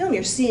watching the film,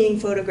 you're seeing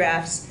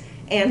photographs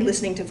and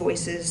listening to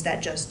voices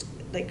that just,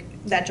 like,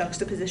 that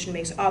juxtaposition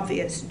makes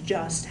obvious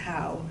just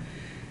how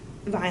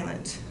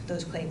violent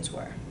those claims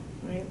were,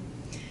 right?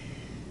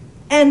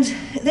 And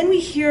then we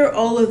hear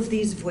all of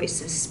these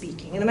voices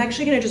speaking. And I'm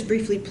actually going to just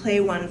briefly play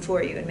one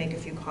for you and make a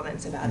few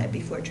comments about it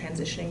before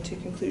transitioning to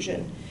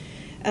conclusion.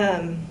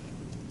 Let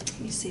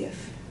me see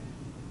if...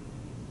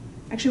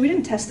 Actually, we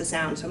didn't test the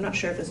sound, so I'm not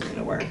sure if this is going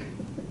to work.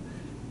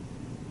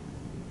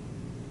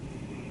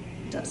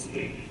 It does.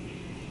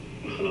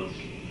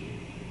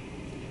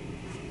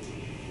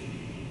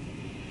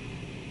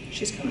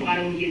 She's coming.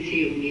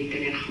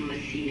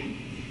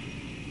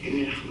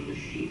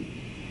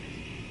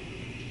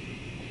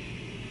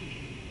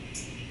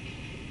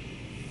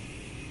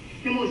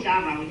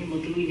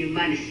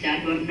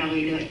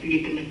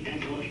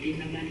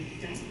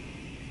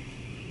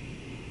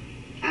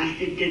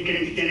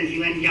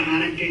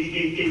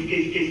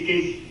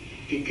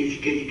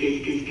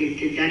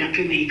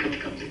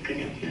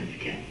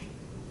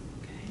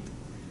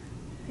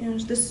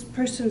 This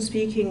person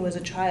speaking was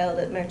a child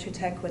at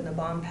Mertutek when the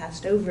bomb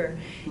passed over.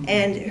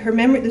 And her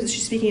memory,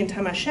 she's speaking in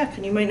Tamashek,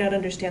 and you might not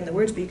understand the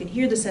words, but you can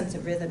hear the sense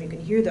of rhythm, you can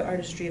hear the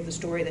artistry of the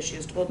story that she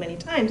has told many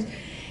times.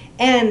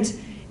 And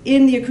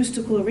in the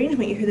acoustical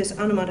arrangement, you hear this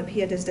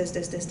onomatopoeia, des, des,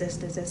 des, des, des,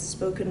 des, des,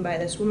 spoken by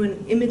this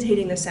woman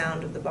imitating the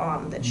sound of the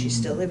bomb that she's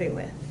still living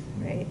with,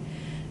 right?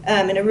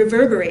 And it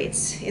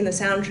reverberates in the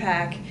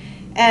soundtrack.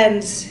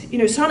 And, you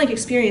know, sonic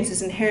experience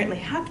is inherently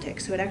haptic,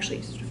 so it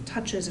actually sort of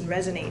touches and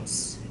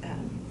resonates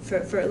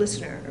for a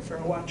listener or for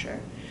a watcher,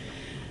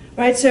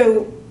 right?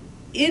 So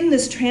in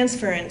this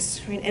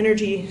transference, right,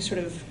 energy sort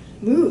of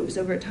moves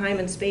over time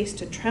and space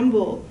to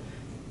tremble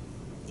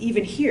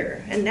even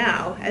here and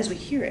now as we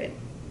hear it,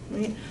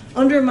 right?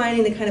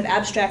 Undermining the kind of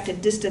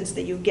abstracted distance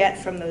that you get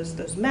from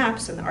those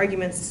maps and the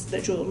arguments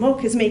that Jules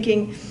Moch is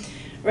making,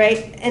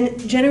 right? And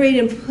generate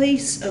in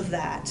place of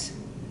that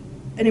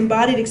an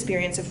embodied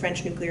experience of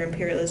French nuclear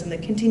imperialism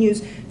that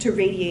continues to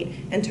radiate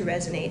and to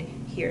resonate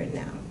here and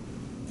now.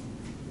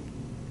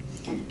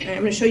 All right, I'm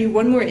going to show you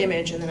one more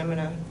image and then I'm going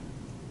to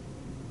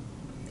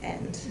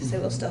end. So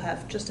we'll still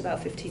have just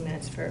about 15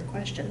 minutes for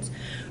questions.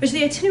 Which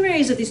the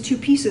itineraries of these two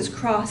pieces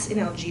cross in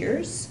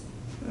Algiers.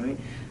 All right?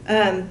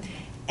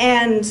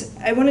 And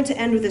I wanted to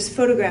end with this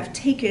photograph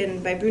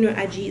taken by Bruno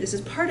Hadjih. This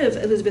is part of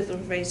Elisabeth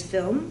Leuvrey's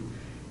film.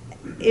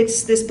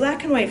 It's this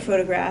black and white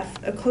photograph,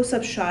 a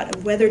close-up shot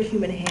of weathered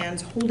human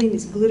hands holding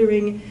these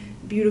glittering,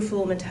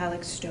 beautiful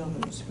metallic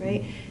stones,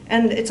 right?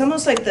 And it's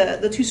almost like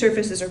the two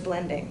surfaces are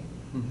blending,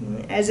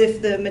 as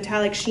if the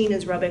metallic sheen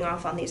is rubbing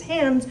off on these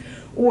hands,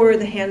 or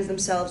the hands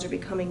themselves are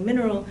becoming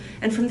mineral.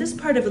 And from this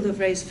part of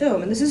Leuvrey's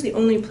film, and this is the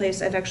only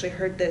place I've actually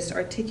heard this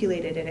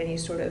articulated in any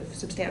sort of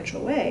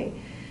substantial way,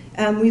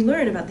 we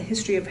learn about the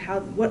history of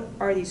what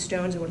are these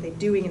stones and what are they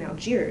doing in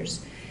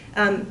Algiers.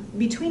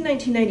 Between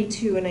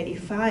 1992 and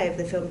 95,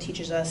 the film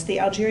teaches us, the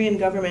Algerian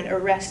government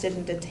arrested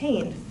and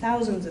detained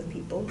thousands of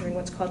people during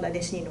what's called La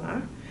Décennie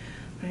Noire,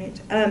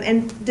 right?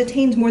 And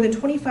detained more than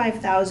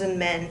 25,000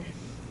 men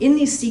in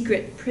these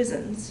secret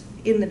prisons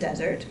in the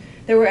desert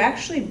that were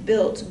actually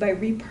built by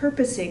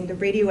repurposing the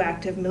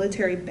radioactive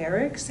military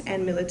barracks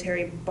and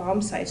military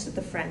bomb sites that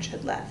the French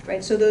had left,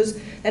 right? So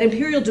that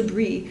imperial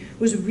debris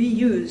was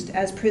reused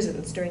as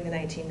prisons during the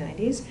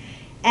 1990s.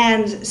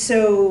 And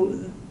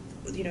so,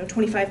 you know,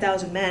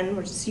 25,000 men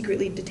were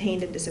secretly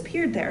detained and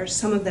disappeared there.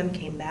 Some of them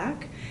came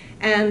back.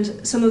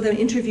 And some of them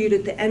interviewed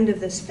at the end of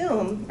this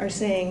film are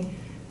saying,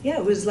 yeah,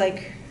 it was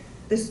like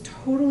this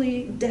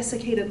totally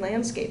desiccated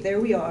landscape. There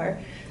we are.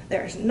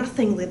 There's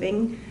nothing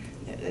living.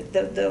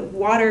 The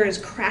water is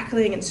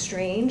crackling and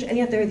strange, and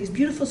yet there are these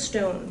beautiful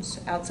stones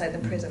outside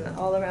the prison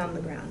all around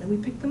the ground. And we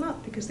picked them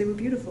up because they were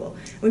beautiful.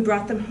 And we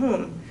brought them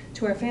home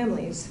to our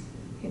families,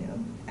 you know,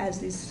 as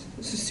these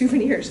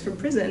souvenirs from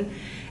prison,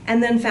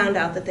 and then found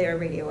out that they are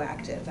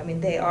radioactive. I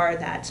mean, they are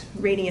that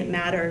radiant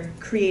matter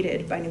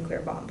created by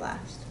nuclear bomb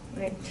blast,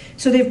 right?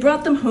 So they've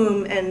brought them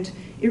home and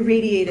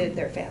irradiated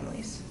their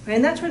families, right?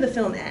 And that's where the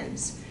film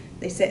ends.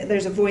 They say,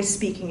 there's a voice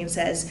speaking and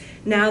says,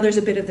 now there's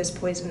a bit of this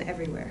poison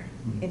everywhere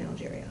in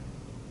Algeria,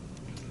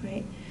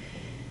 right?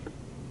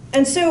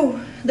 And so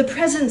the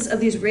presence of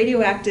these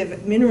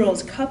radioactive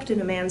minerals cupped in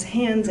a man's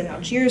hands in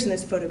Algiers in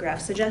this photograph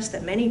suggests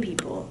that many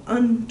people,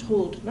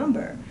 untold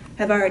number,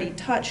 have already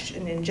touched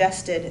and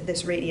ingested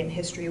this radiant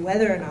history,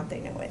 whether or not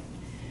they know it,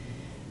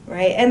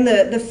 right? And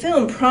the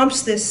film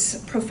prompts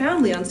this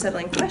profoundly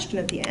unsettling question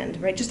at the end,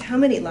 right? Just how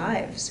many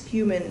lives,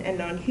 human and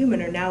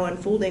non-human, are now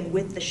unfolding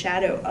with the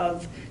shadow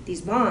of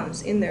these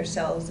bombs in their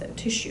cells and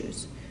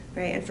tissues,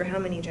 right? And for how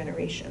many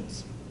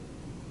generations?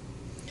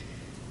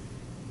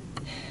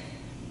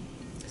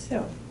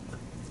 So,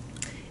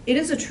 it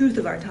is a truth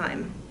of our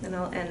time, and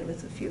I'll end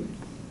with a few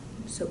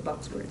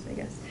soapbox words, I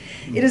guess.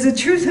 It is a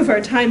truth of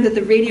our time that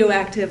the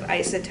radioactive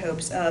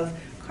isotopes of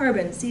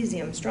carbon,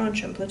 cesium,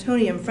 strontium,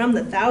 plutonium from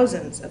the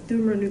thousands of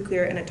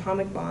thermonuclear and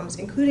atomic bombs,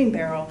 including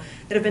Beryl,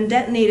 that have been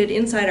detonated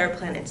inside our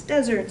planet's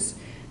deserts,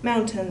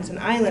 mountains, and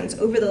islands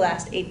over the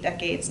last 8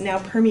 decades now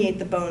permeate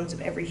the bones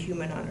of every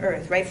human on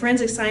Earth, right?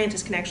 Forensic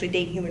scientists can actually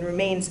date human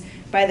remains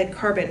by the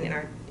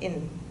carbon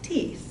in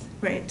teeth,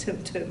 right,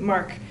 to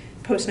mark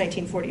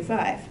post-1945,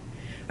 right?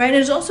 And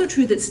it is also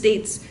true that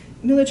states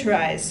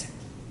militarize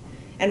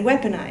and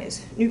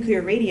weaponize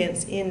nuclear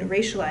radiance in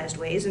racialized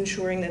ways,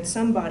 ensuring that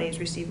some bodies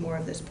receive more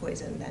of this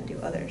poison than do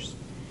others.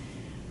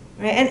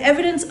 Right? And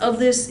evidence of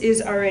this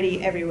is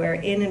already everywhere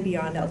in and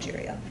beyond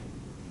Algeria.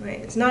 Right?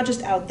 It's not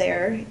just out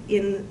there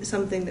in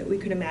something that we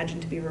could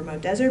imagine to be a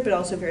remote desert, but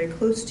also very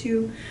close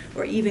to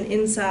or even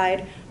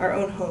inside our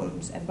own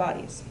homes and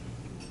bodies.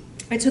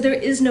 Right? So there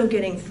is no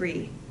getting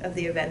free of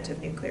the event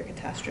of nuclear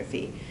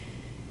catastrophe.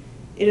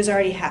 It has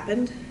already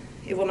happened.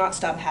 It will not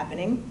stop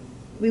happening.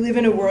 We live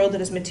in a world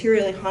that is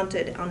materially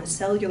haunted on a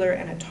cellular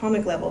and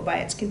atomic level by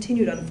its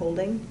continued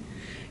unfolding.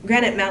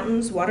 Granite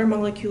mountains, water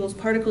molecules,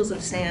 particles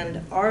of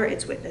sand are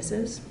its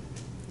witnesses.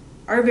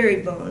 Our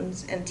very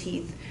bones and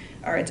teeth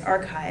are its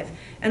archive.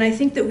 And I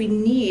think that we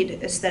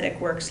need aesthetic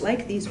works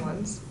like these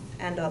ones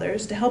and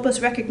others to help us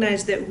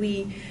recognize that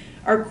we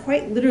are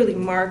quite literally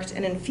marked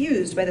and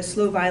infused by the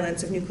slow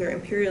violence of nuclear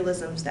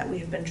imperialisms that we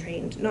have been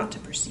trained not to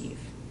perceive.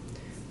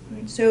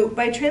 Right? So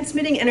by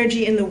transmitting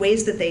energy in the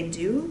ways that they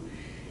do,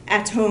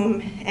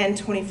 Atome and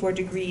 24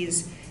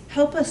 Degrees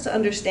help us to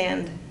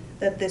understand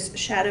that this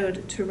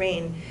shadowed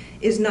terrain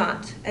is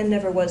not and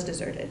never was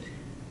deserted,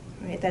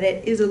 right? That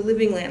it is a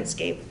living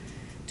landscape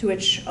to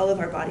which all of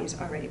our bodies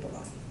already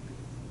belong.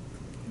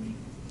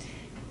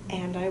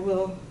 And I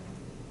will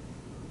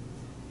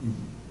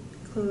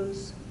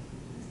close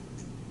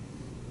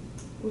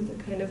with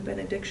a kind of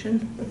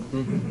benediction.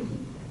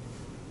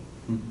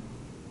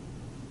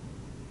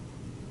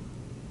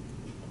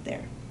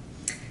 There.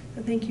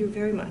 So thank you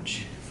very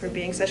much for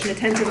being such an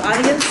attentive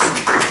audience.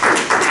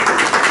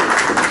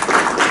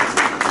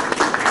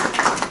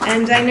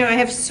 And I know I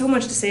have so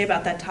much to say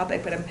about that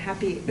topic, but I'm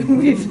happy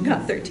we've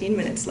got 13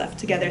 minutes left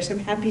together, so I'm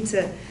happy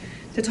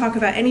to talk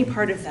about any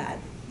part of that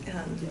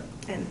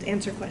and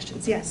answer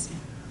questions. Yes?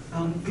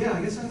 Yeah,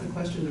 I guess I have a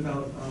question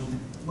about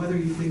whether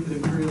you think that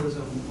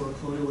imperialism or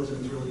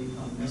colonialism is really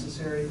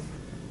necessary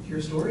to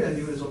your story. I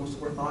view it as almost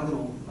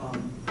orthogonal,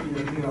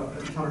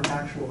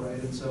 counterfactual,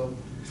 right? And so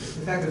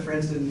the fact that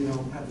France didn't,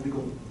 have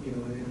legal,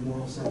 in a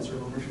moral sense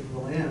or ownership of the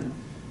land,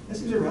 that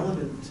seems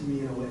irrelevant to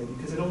me in a way,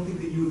 because I don't think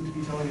that you would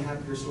be telling a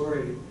happier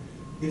story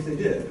if they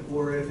did,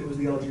 or if it was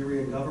the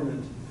Algerian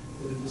government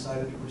that had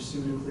decided to pursue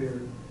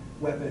nuclear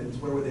weapons.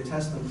 Where would they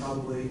test them?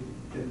 Probably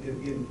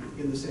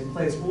in the same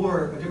place.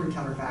 Or a different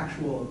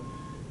counterfactual,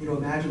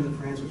 imagine that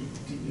France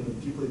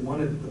would deeply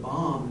wanted the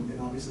bomb and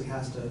obviously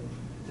has to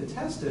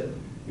test it.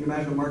 You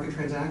imagine a market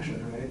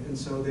transaction, right? And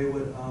so they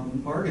would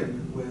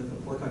bargain with a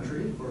poor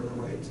country for the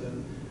right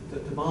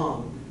to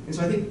bomb. And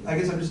so I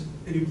guess I'm just,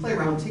 if you play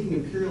around taking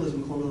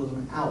imperialism and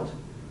colonialism out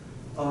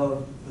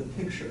of the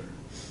picture,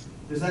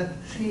 does that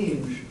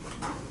change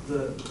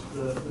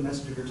the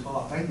message of your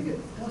talk? I think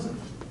it doesn't.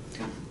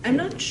 I'm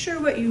not sure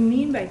what you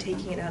mean by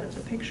taking it out of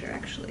the picture,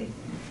 actually,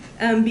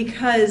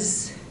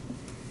 because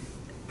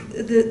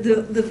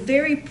the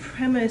very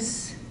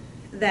premise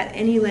that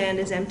any land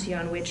is empty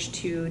on which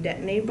to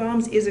detonate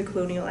bombs is a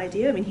colonial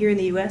idea. I mean, here in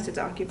the U.S., it's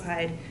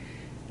occupied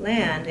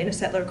land in a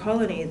settler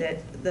colony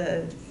that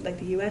the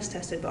U.S.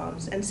 tested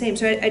bombs, and same.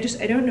 So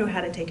I don't know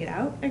how to take it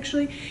out,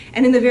 actually.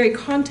 And in the very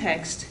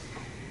context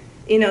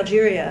in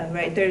Algeria,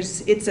 right? It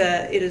is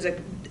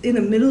in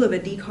the middle of a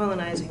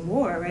decolonizing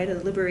war, right? A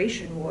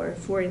liberation war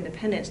for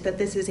independence, that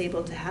this is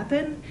able to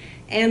happen.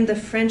 And the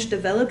French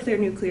developed their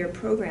nuclear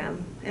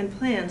program and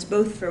plans,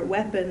 both for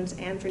weapons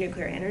and for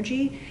nuclear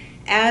energy,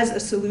 as a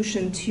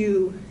solution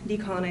to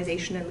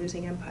decolonization and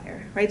losing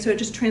empire, right? So it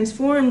just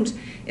transformed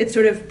its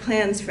sort of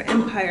plans for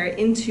empire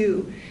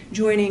into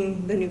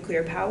joining the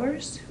nuclear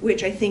powers,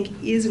 which I think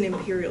is an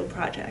imperial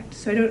project.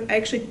 So I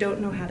actually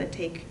don't know how to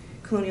take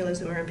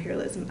colonialism or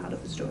imperialism out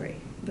of the story,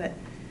 but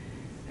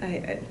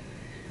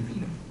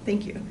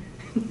thank you.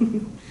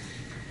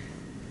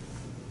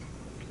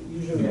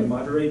 Usually I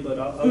moderate, but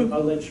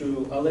I'll let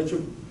you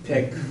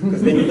pick,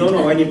 because then you don't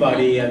know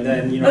anybody, and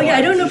then Oh yeah,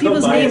 I don't know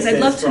people's names. I'd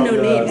love to know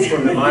names.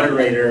 From the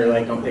moderator,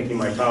 like I'm picking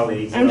my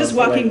colleagues. I'm just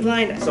walking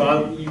blind.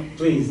 So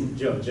please,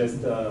 Joe,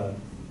 just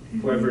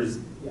whoever's.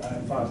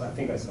 I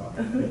think I saw.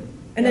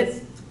 And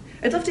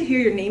I'd love to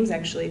hear your names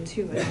actually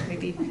too.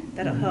 Maybe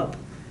that'll help.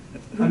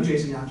 I'm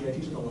Jason Hadjih. I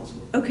teach at the law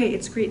school. Okay,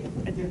 it's great.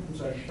 Yeah, I'm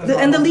sorry.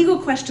 And the legal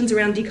questions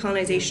around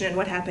decolonization and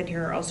what happened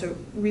here are also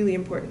really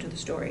important to the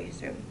story.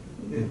 So.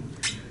 Yeah.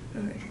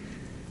 All right.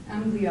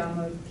 I'm Leah, I'm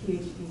a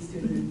PhD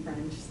student in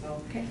French,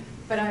 so. Okay.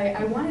 But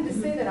I wanted to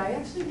say that I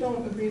actually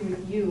don't agree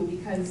with you,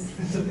 because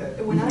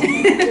okay. when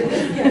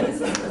yeah,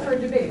 this is for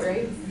debate,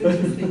 right?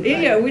 Interesting,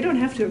 Yeah, we don't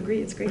have to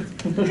agree, it's great.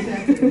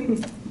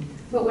 Exactly.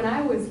 But when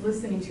I was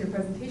listening to your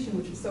presentation,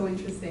 which was so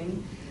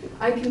interesting,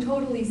 I can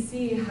totally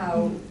see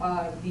how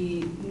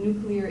the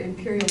nuclear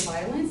imperial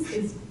violence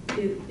is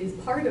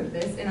part of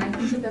this, and I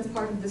think that that's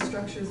part of the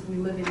structures we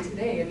live in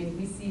today. I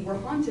mean, we're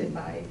haunted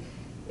by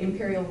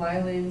imperial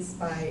violence,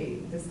 by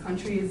this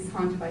country is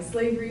haunted by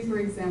slavery, for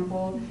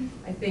example.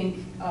 I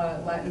think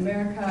Latin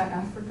America,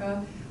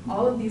 Africa,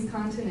 all of these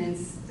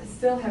continents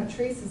still have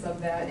traces of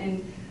that.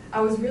 And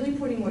I was really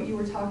putting what you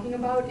were talking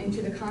about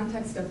into the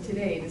context of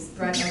today, this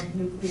threat of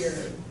nuclear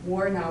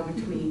war now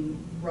between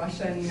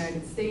Russia and the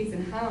United States,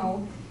 and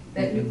how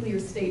that nuclear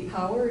state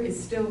power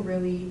is still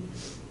really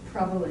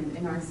prevalent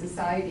in our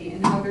society,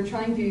 and how they're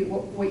trying to,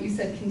 what you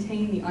said,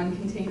 contain the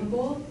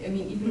uncontainable. I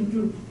mean, even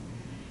through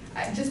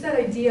just that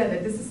idea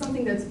that this is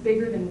something that's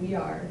bigger than we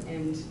are,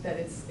 and that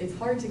it's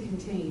hard to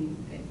contain.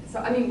 So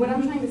I mean, what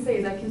I'm trying to say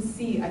is I can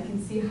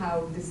see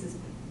how this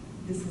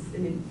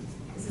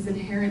is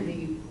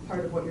inherently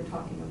part of what you're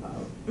talking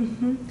about.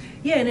 Mm-hmm.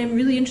 Yeah, and I'm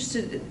really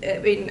interested. I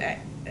mean,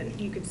 and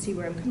you could see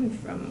where I'm coming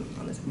from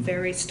on this.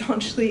 Very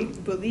staunchly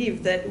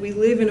believe that we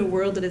live in a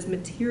world that is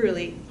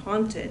materially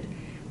haunted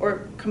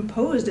or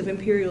composed of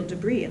imperial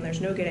debris, and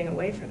there's no getting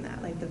away from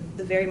that. Like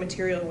the very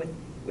material with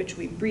which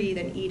we breathe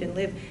and eat and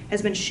live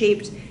has been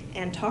shaped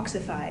and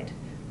toxified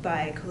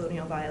by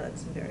colonial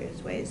violence in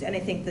various ways. And I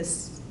think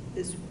this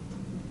is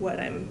what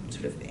I'm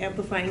sort of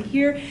amplifying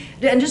here.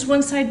 And just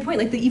one side point,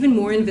 like the even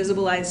more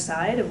invisibilized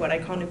side of what I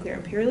call nuclear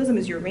imperialism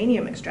is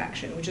uranium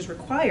extraction, which is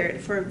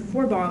required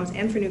for bombs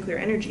and for nuclear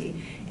energy.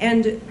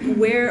 And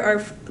where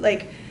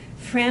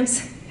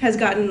France has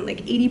gotten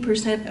like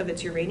 80% of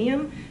its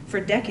uranium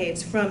for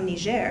decades from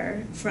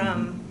Niger,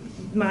 from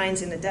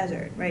mines in the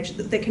desert, right?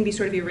 That can be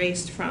sort of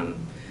erased from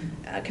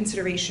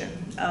consideration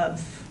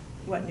of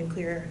what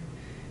nuclear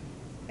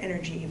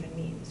energy even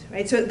means,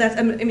 right? So that's,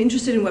 I'm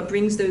interested in what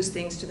brings those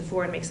things to the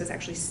fore and makes us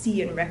actually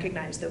see and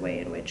recognize the way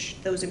in which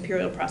those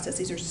imperial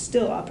processes are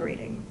still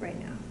operating right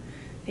now.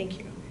 Thank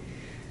you.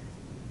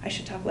 I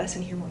should talk less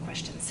and hear more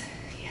questions.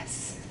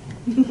 Yes.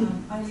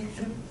 Eileen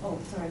Tripp. Oh,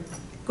 sorry.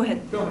 Go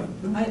ahead. Go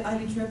ahead.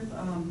 Eileen Tripp,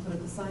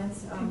 political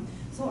science.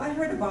 So I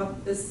heard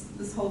about this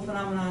whole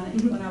phenomenon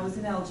when I was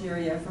in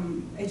Algeria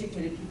from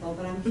educated people,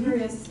 but I'm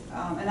curious,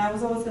 and I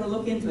was always going to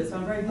look into it, so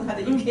I'm very glad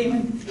that you came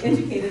and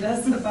educated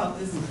us about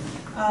this.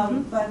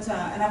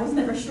 And I was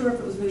never sure if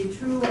it was really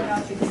true or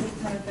not, because it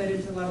kind of fed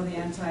into a lot of the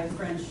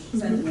anti-French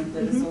sentiment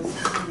that is so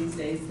strong these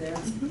days there.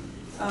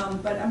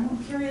 But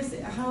I'm curious,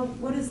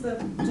 what is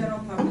the general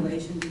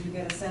population? Did you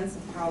get a sense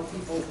of how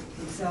people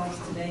themselves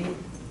today,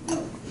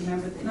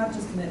 remember, not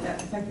just in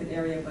that affected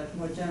area, but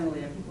more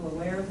generally, are people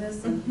aware of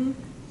this? And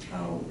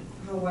how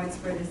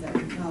widespread is that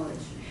knowledge?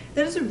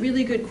 That is a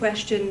really good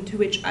question to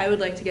which I would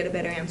like to get a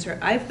better answer.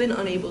 I've been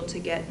unable to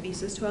get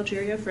visas to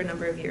Algeria for a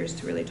number of years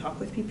to really talk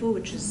with people,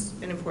 which is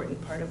an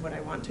important part of what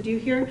I want to do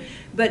here.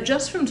 But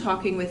just from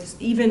talking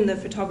with even the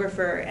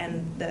photographer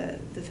and the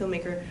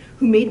filmmaker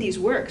who made these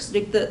works,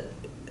 like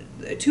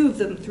two of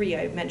the three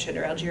I mentioned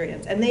are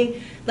Algerians, and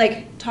they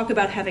talk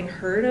about having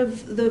heard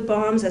of the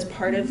bombs as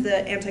part of the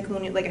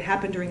anti-colonial, like it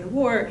happened during the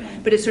war,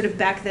 but it's sort of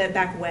back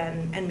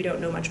when, and we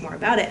don't know much more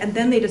about it. And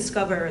then they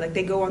discover,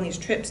 they go on these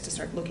trips to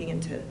start looking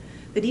into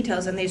the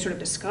details, and they sort of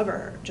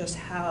discover just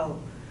how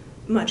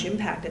much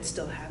impact it's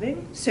still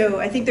having. So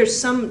I think there's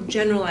some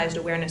generalized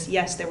awareness.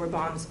 Yes, there were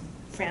bombs.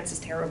 France is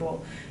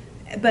terrible.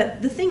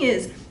 But the thing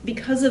is,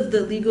 because of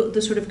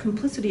the sort of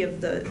complicity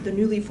of the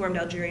newly formed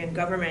Algerian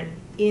government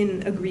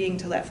in agreeing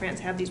to let France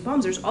have these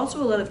bombs, there's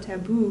also a lot of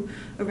taboo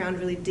around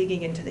really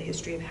digging into the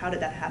history of how did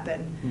that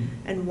happen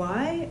and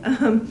why.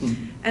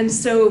 And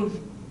so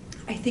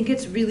I think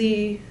it's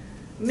really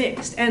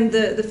mixed. And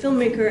the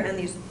filmmaker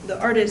and the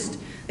artist,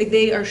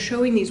 they are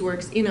showing these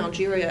works in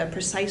Algeria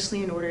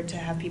precisely in order to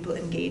have people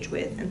engage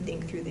with and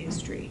think through the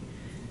history.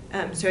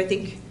 So I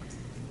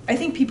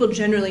think people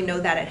generally know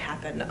that it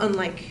happened,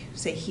 unlike,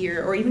 say,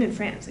 here, or even in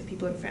France.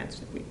 People in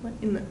France, wait, what,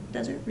 in the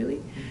desert,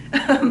 really?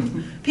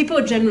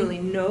 People generally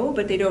know,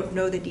 but they don't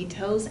know the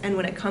details. And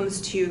when it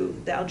comes to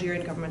the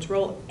Algerian government's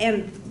role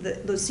and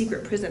those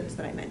secret prisons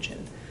that I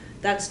mentioned,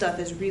 that stuff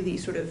is really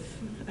sort of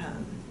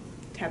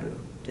taboo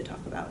to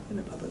talk about in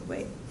a public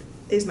way,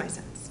 is my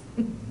sense.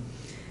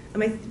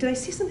 Did I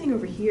see something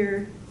over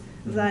here,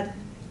 Vlad?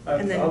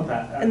 And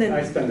then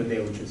I spend the day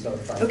with you, so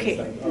fine. Okay.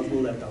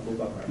 We'll let that move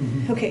up.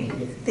 Okay,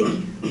 thank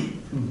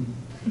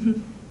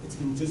you. It's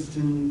an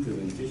interesting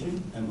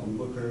presentation. I'm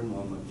Abubakar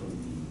Mohammed from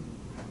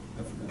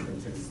the African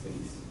Context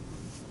Studies.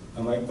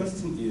 My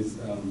question is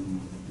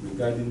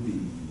regarding the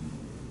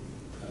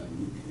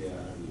nuclear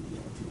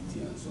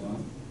activity and so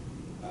on.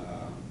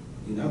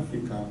 In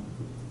Africa,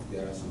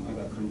 there are some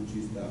other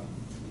countries that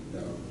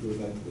are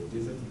closer to the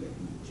desert, like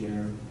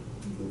Niger,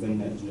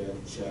 Nigeria,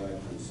 Chad,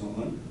 and so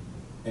on.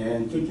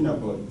 And talking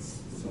about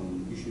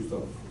some issues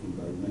of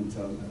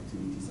environmental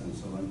activities and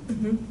so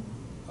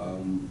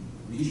on,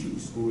 the issue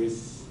is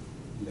always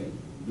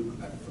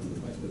look at from the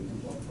perspective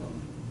of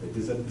the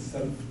desert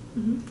itself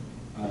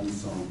and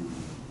some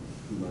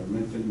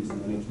environmental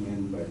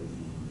mismanagement by the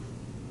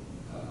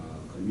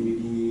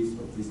communities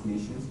of these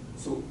nations.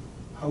 So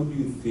how do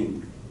you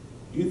think?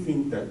 Do you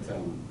think that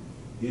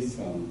this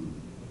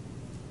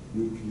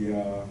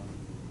nuclear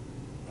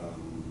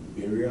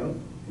burial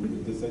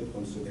in the desert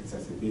also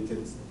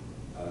exacerbated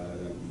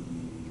the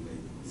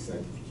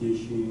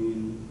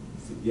certification,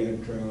 severe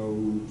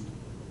drought,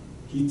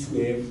 heat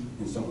wave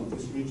in some of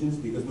these regions?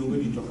 Because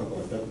nobody talk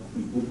about that.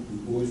 We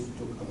always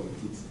talk about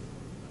it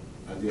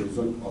as a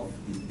result of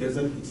the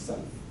desert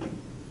itself.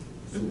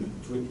 So to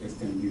what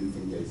extent do you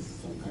think there's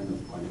some kind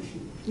of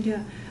connection?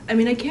 Yeah,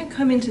 I can't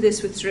come into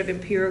this with sort of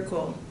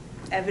empirical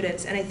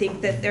evidence, and I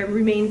think that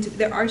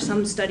there are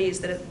some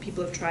studies that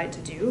people have tried to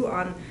do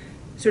on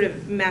sort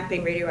of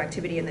mapping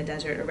radioactivity in the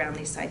desert around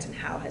these sites and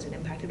how has it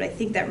impacted. But I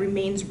think that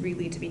remains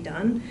really to be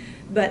done.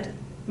 But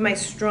my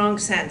strong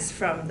sense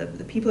from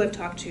the people I've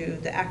talked to,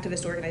 the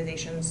activist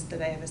organizations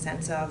that I have a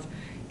sense of,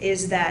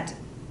 is that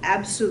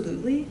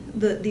absolutely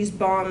these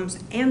bombs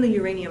and the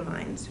uranium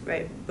mines,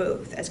 right,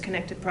 both as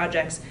connected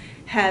projects,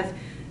 have,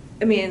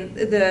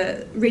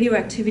 the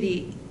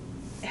radioactivity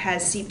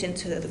has seeped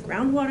into the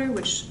groundwater,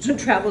 which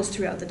travels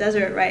throughout the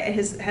desert, right? It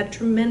has had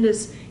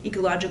tremendous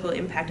ecological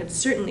impact and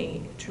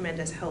certainly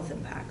tremendous health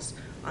impacts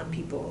on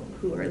people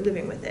who are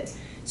living with it.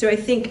 So I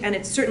think, and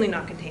it's certainly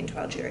not contained to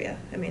Algeria.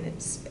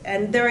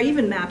 And there are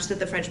even maps that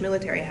the French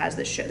military has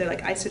that show, they're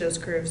like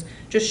isodose curves,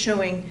 just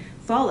showing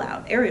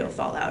fallout, aerial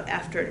fallout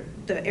after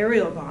the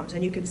aerial bombs,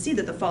 and you can see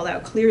that the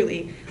fallout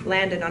clearly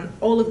landed on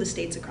all of the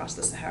states across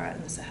the Sahara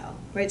and the Sahel,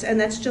 right? So, and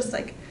that's just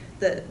like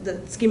the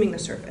skimming the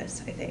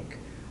surface, I think,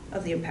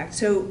 of the impact.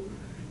 So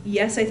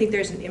yes, I think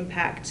there's an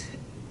impact.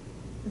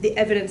 The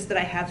evidence that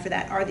I have for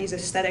that are these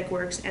aesthetic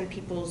works and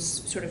people's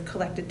sort of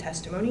collected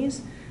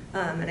testimonies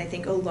And I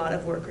think a lot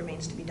of work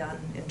remains to be done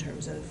in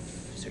terms of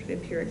sort of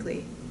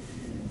empirically.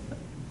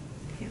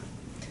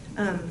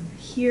 Yeah.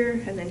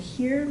 Here and then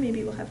here,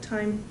 maybe we'll have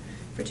time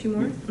for two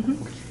more.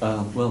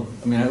 Mm-hmm. Well,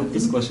 I mean, I hope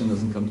this question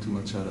doesn't come too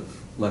much out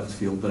of left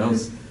field, but I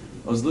was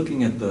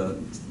looking at the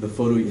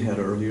photo you had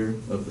earlier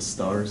of the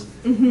stars,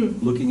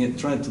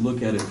 trying to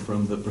look at it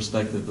from the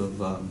perspective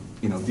of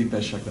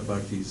Dipesh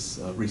Chakrabarty's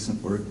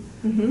recent work,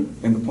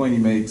 and the point he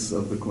makes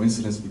of the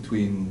coincidence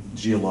between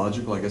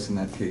geological, I guess in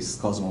that case,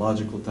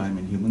 cosmological time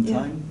and human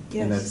time,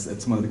 and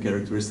that's one of the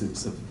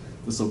characteristics of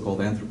the so-called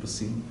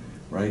Anthropocene,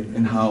 right?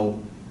 And how,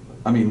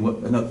 I mean,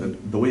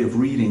 the way of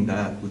reading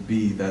that would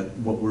be that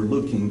what we're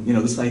looking,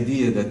 this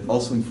idea that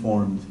also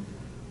informed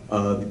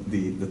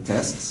the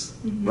tests,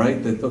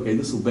 right? That, okay,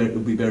 this will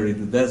be buried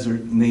in the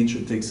desert,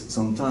 nature takes its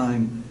own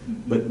time,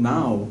 but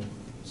now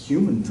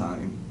human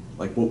time,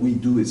 like what we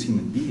do as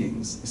human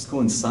beings, is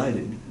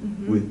coincided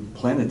with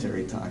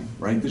planetary time,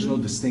 right? There's no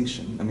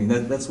distinction. I mean,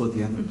 that's what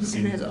the Anthropocene...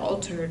 And has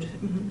altered.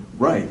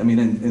 Right, I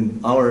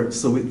mean,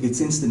 so it's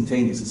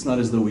instantaneous. It's not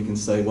as though we can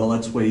say, well,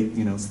 let's wait,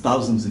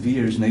 thousands of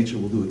years, nature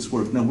will do its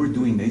work. No, we're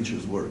doing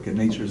nature's work, and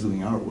nature is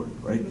doing our work,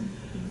 right?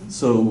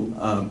 So,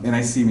 and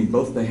I see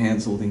both the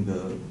hands holding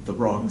the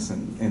rocks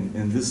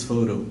and this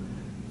photo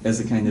as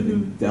a kind of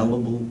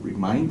indelible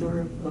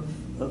reminder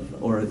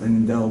or an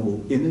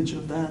indelible image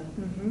of that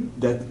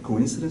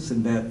coincidence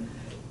and that.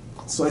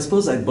 So I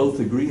suppose I both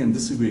agree and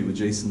disagree with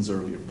Jason's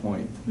earlier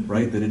point,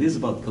 right? That it is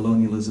about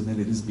colonialism and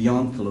it is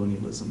beyond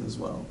colonialism as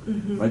well,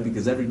 right?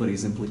 Because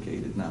everybody's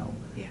implicated now,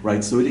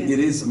 right? So it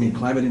is, I mean,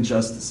 climate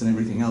injustice and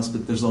everything else,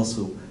 but there's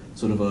also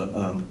sort of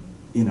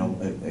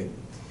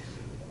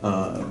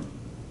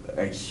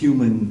a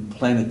human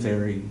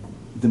planetary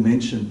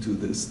dimension to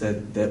this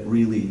that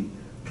really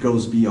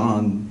goes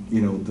beyond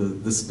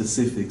the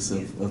specifics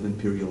of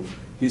imperial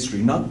history.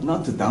 Not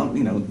to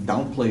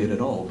downplay it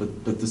at all,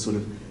 but to sort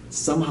of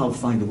somehow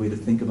find a way to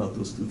think about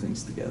those two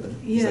things together.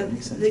 Does that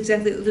make sense?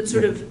 Exactly. The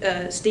sort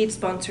of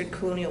state-sponsored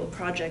colonial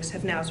projects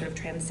have now sort of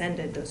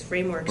transcended those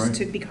frameworks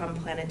to become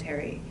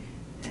planetary.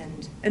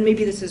 And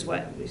maybe this is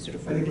what we sort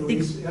of I think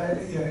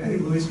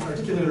Louise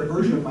articulated a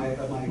version of my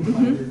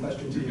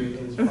question to you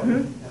is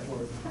probably that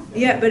word.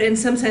 Yeah, but in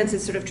some sense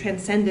it's sort of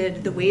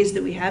transcended the ways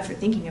that we have for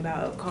thinking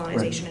about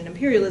colonization and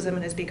imperialism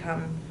and has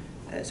become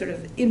sort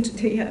of the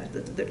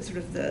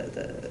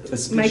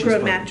micro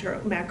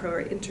and macro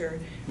are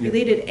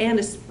interrelated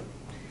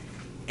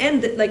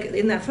and like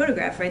in that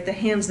photograph, right, the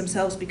hands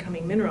themselves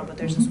becoming mineral, but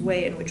there's this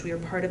way in which we are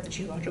part of the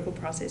geological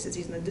processes.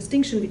 And the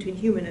distinction between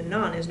human and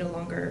non is no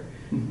longer,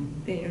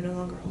 no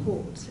longer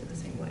holds in the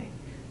same way.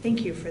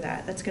 Thank you for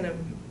that. That's a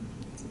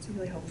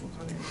really helpful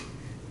comment.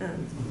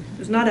 It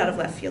was not out of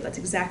left field. That's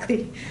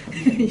exactly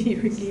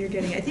you're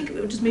getting. I think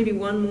just maybe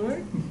one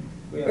more.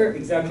 We have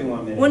exactly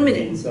 1 minute. 1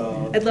 minute.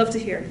 So I'd love to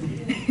hear.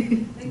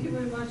 Thank you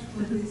very much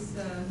for this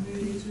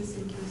very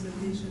interesting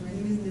presentation. My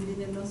name is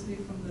Deline Nosby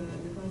from the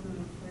Department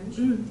of French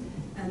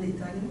and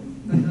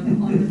Italian, but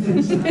I'm on the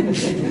French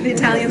side. The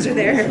Italians are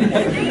there.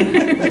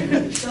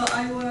 So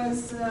I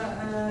was,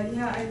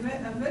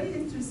 I'm very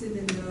interested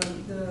in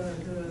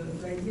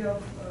the idea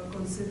of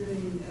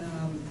considering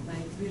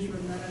like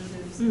visual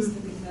narratives,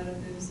 aesthetic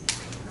narratives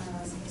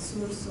as a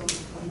source of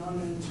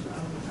knowledge,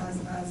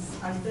 as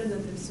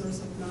alternative source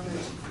of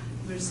knowledge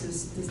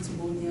versus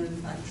testimonial,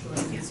 factual,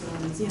 and so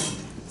on and so on.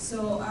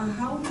 So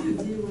how do you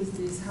deal with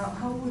this?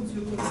 How would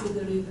you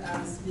consider it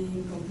as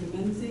being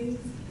complementing?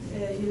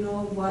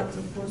 What,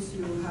 of course,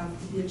 you have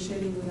been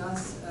sharing with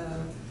us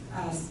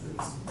as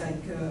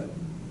like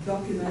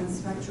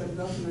documents, factual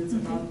documents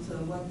about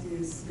what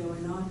is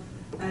going on.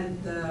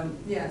 And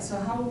so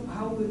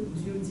how would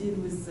you deal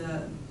with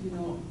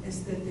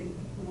aesthetic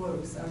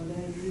works? Are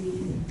there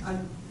really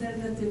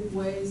alternative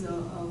ways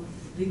of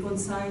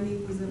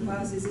reconciling with the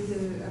past? Is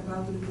it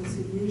about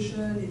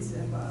reconciliation? It's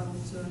about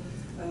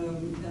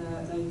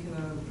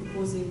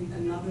proposing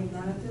another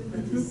narrative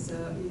that is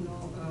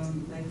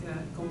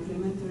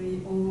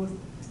complementary or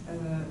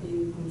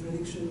in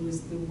contradiction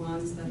with the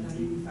ones that are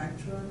really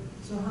factual?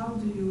 So how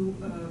do you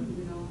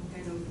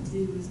kind of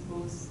deal with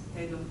both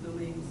kind of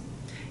domains?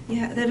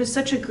 Yeah, that is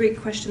such a great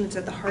question that's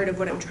at the heart of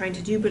what I'm trying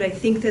to do, but I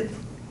think that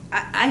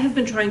I have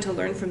been trying to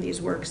learn from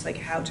these works, like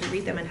how to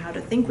read them and how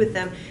to think with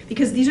them,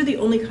 because these are the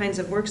only kinds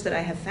of works that I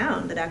have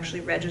found that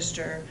actually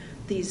register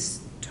these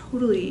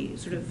totally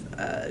sort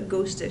of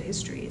ghosted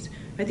histories.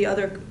 Right?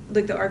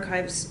 The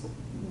archives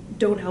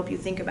don't help you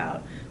think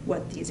about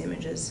what these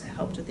images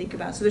help to think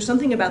about. So there's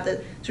something about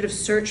the sort of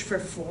search for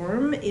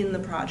form in the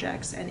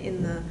projects and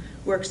in the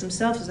works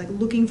themselves. It's like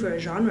looking for a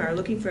genre or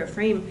looking for a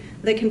frame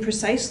that can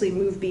precisely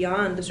move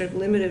beyond the sort of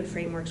limited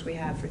frameworks we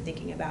have for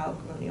thinking about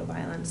colonial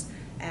violence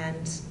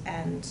and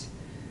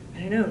I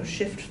don't know,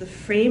 shift the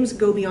frames,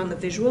 go beyond the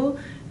visual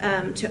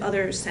to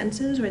other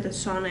senses, right? The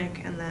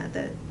sonic and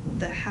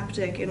the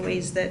haptic in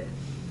ways that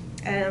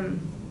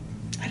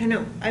I don't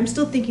know. I'm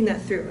still thinking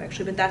that through,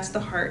 actually, but that's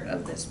the heart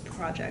of this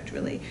project,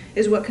 really,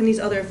 is what can these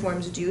other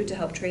forms do to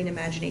help train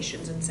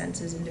imaginations and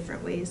senses in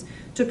different ways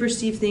to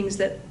perceive things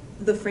that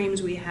the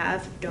frames we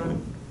have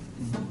don't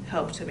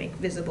help to make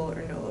visible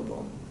or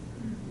knowable.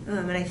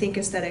 And I think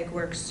aesthetic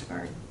works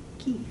are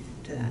key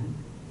to that.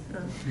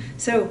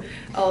 So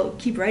I'll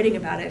keep writing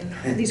about it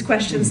and these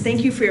questions.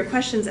 Thank you for your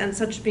questions and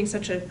being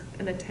such an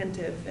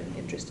attentive and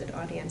interested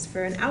audience.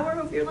 For an hour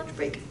of your lunch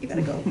break, you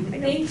gotta go. I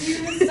know. Thank you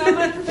so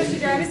much, Professor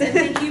Jarvis, and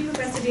thank you,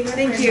 Professor Dima, for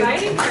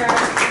inviting her.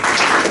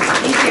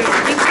 Thank you.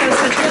 Thanks for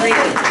such a great.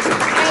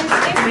 And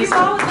if you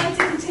all would like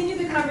to continue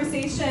the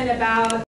conversation about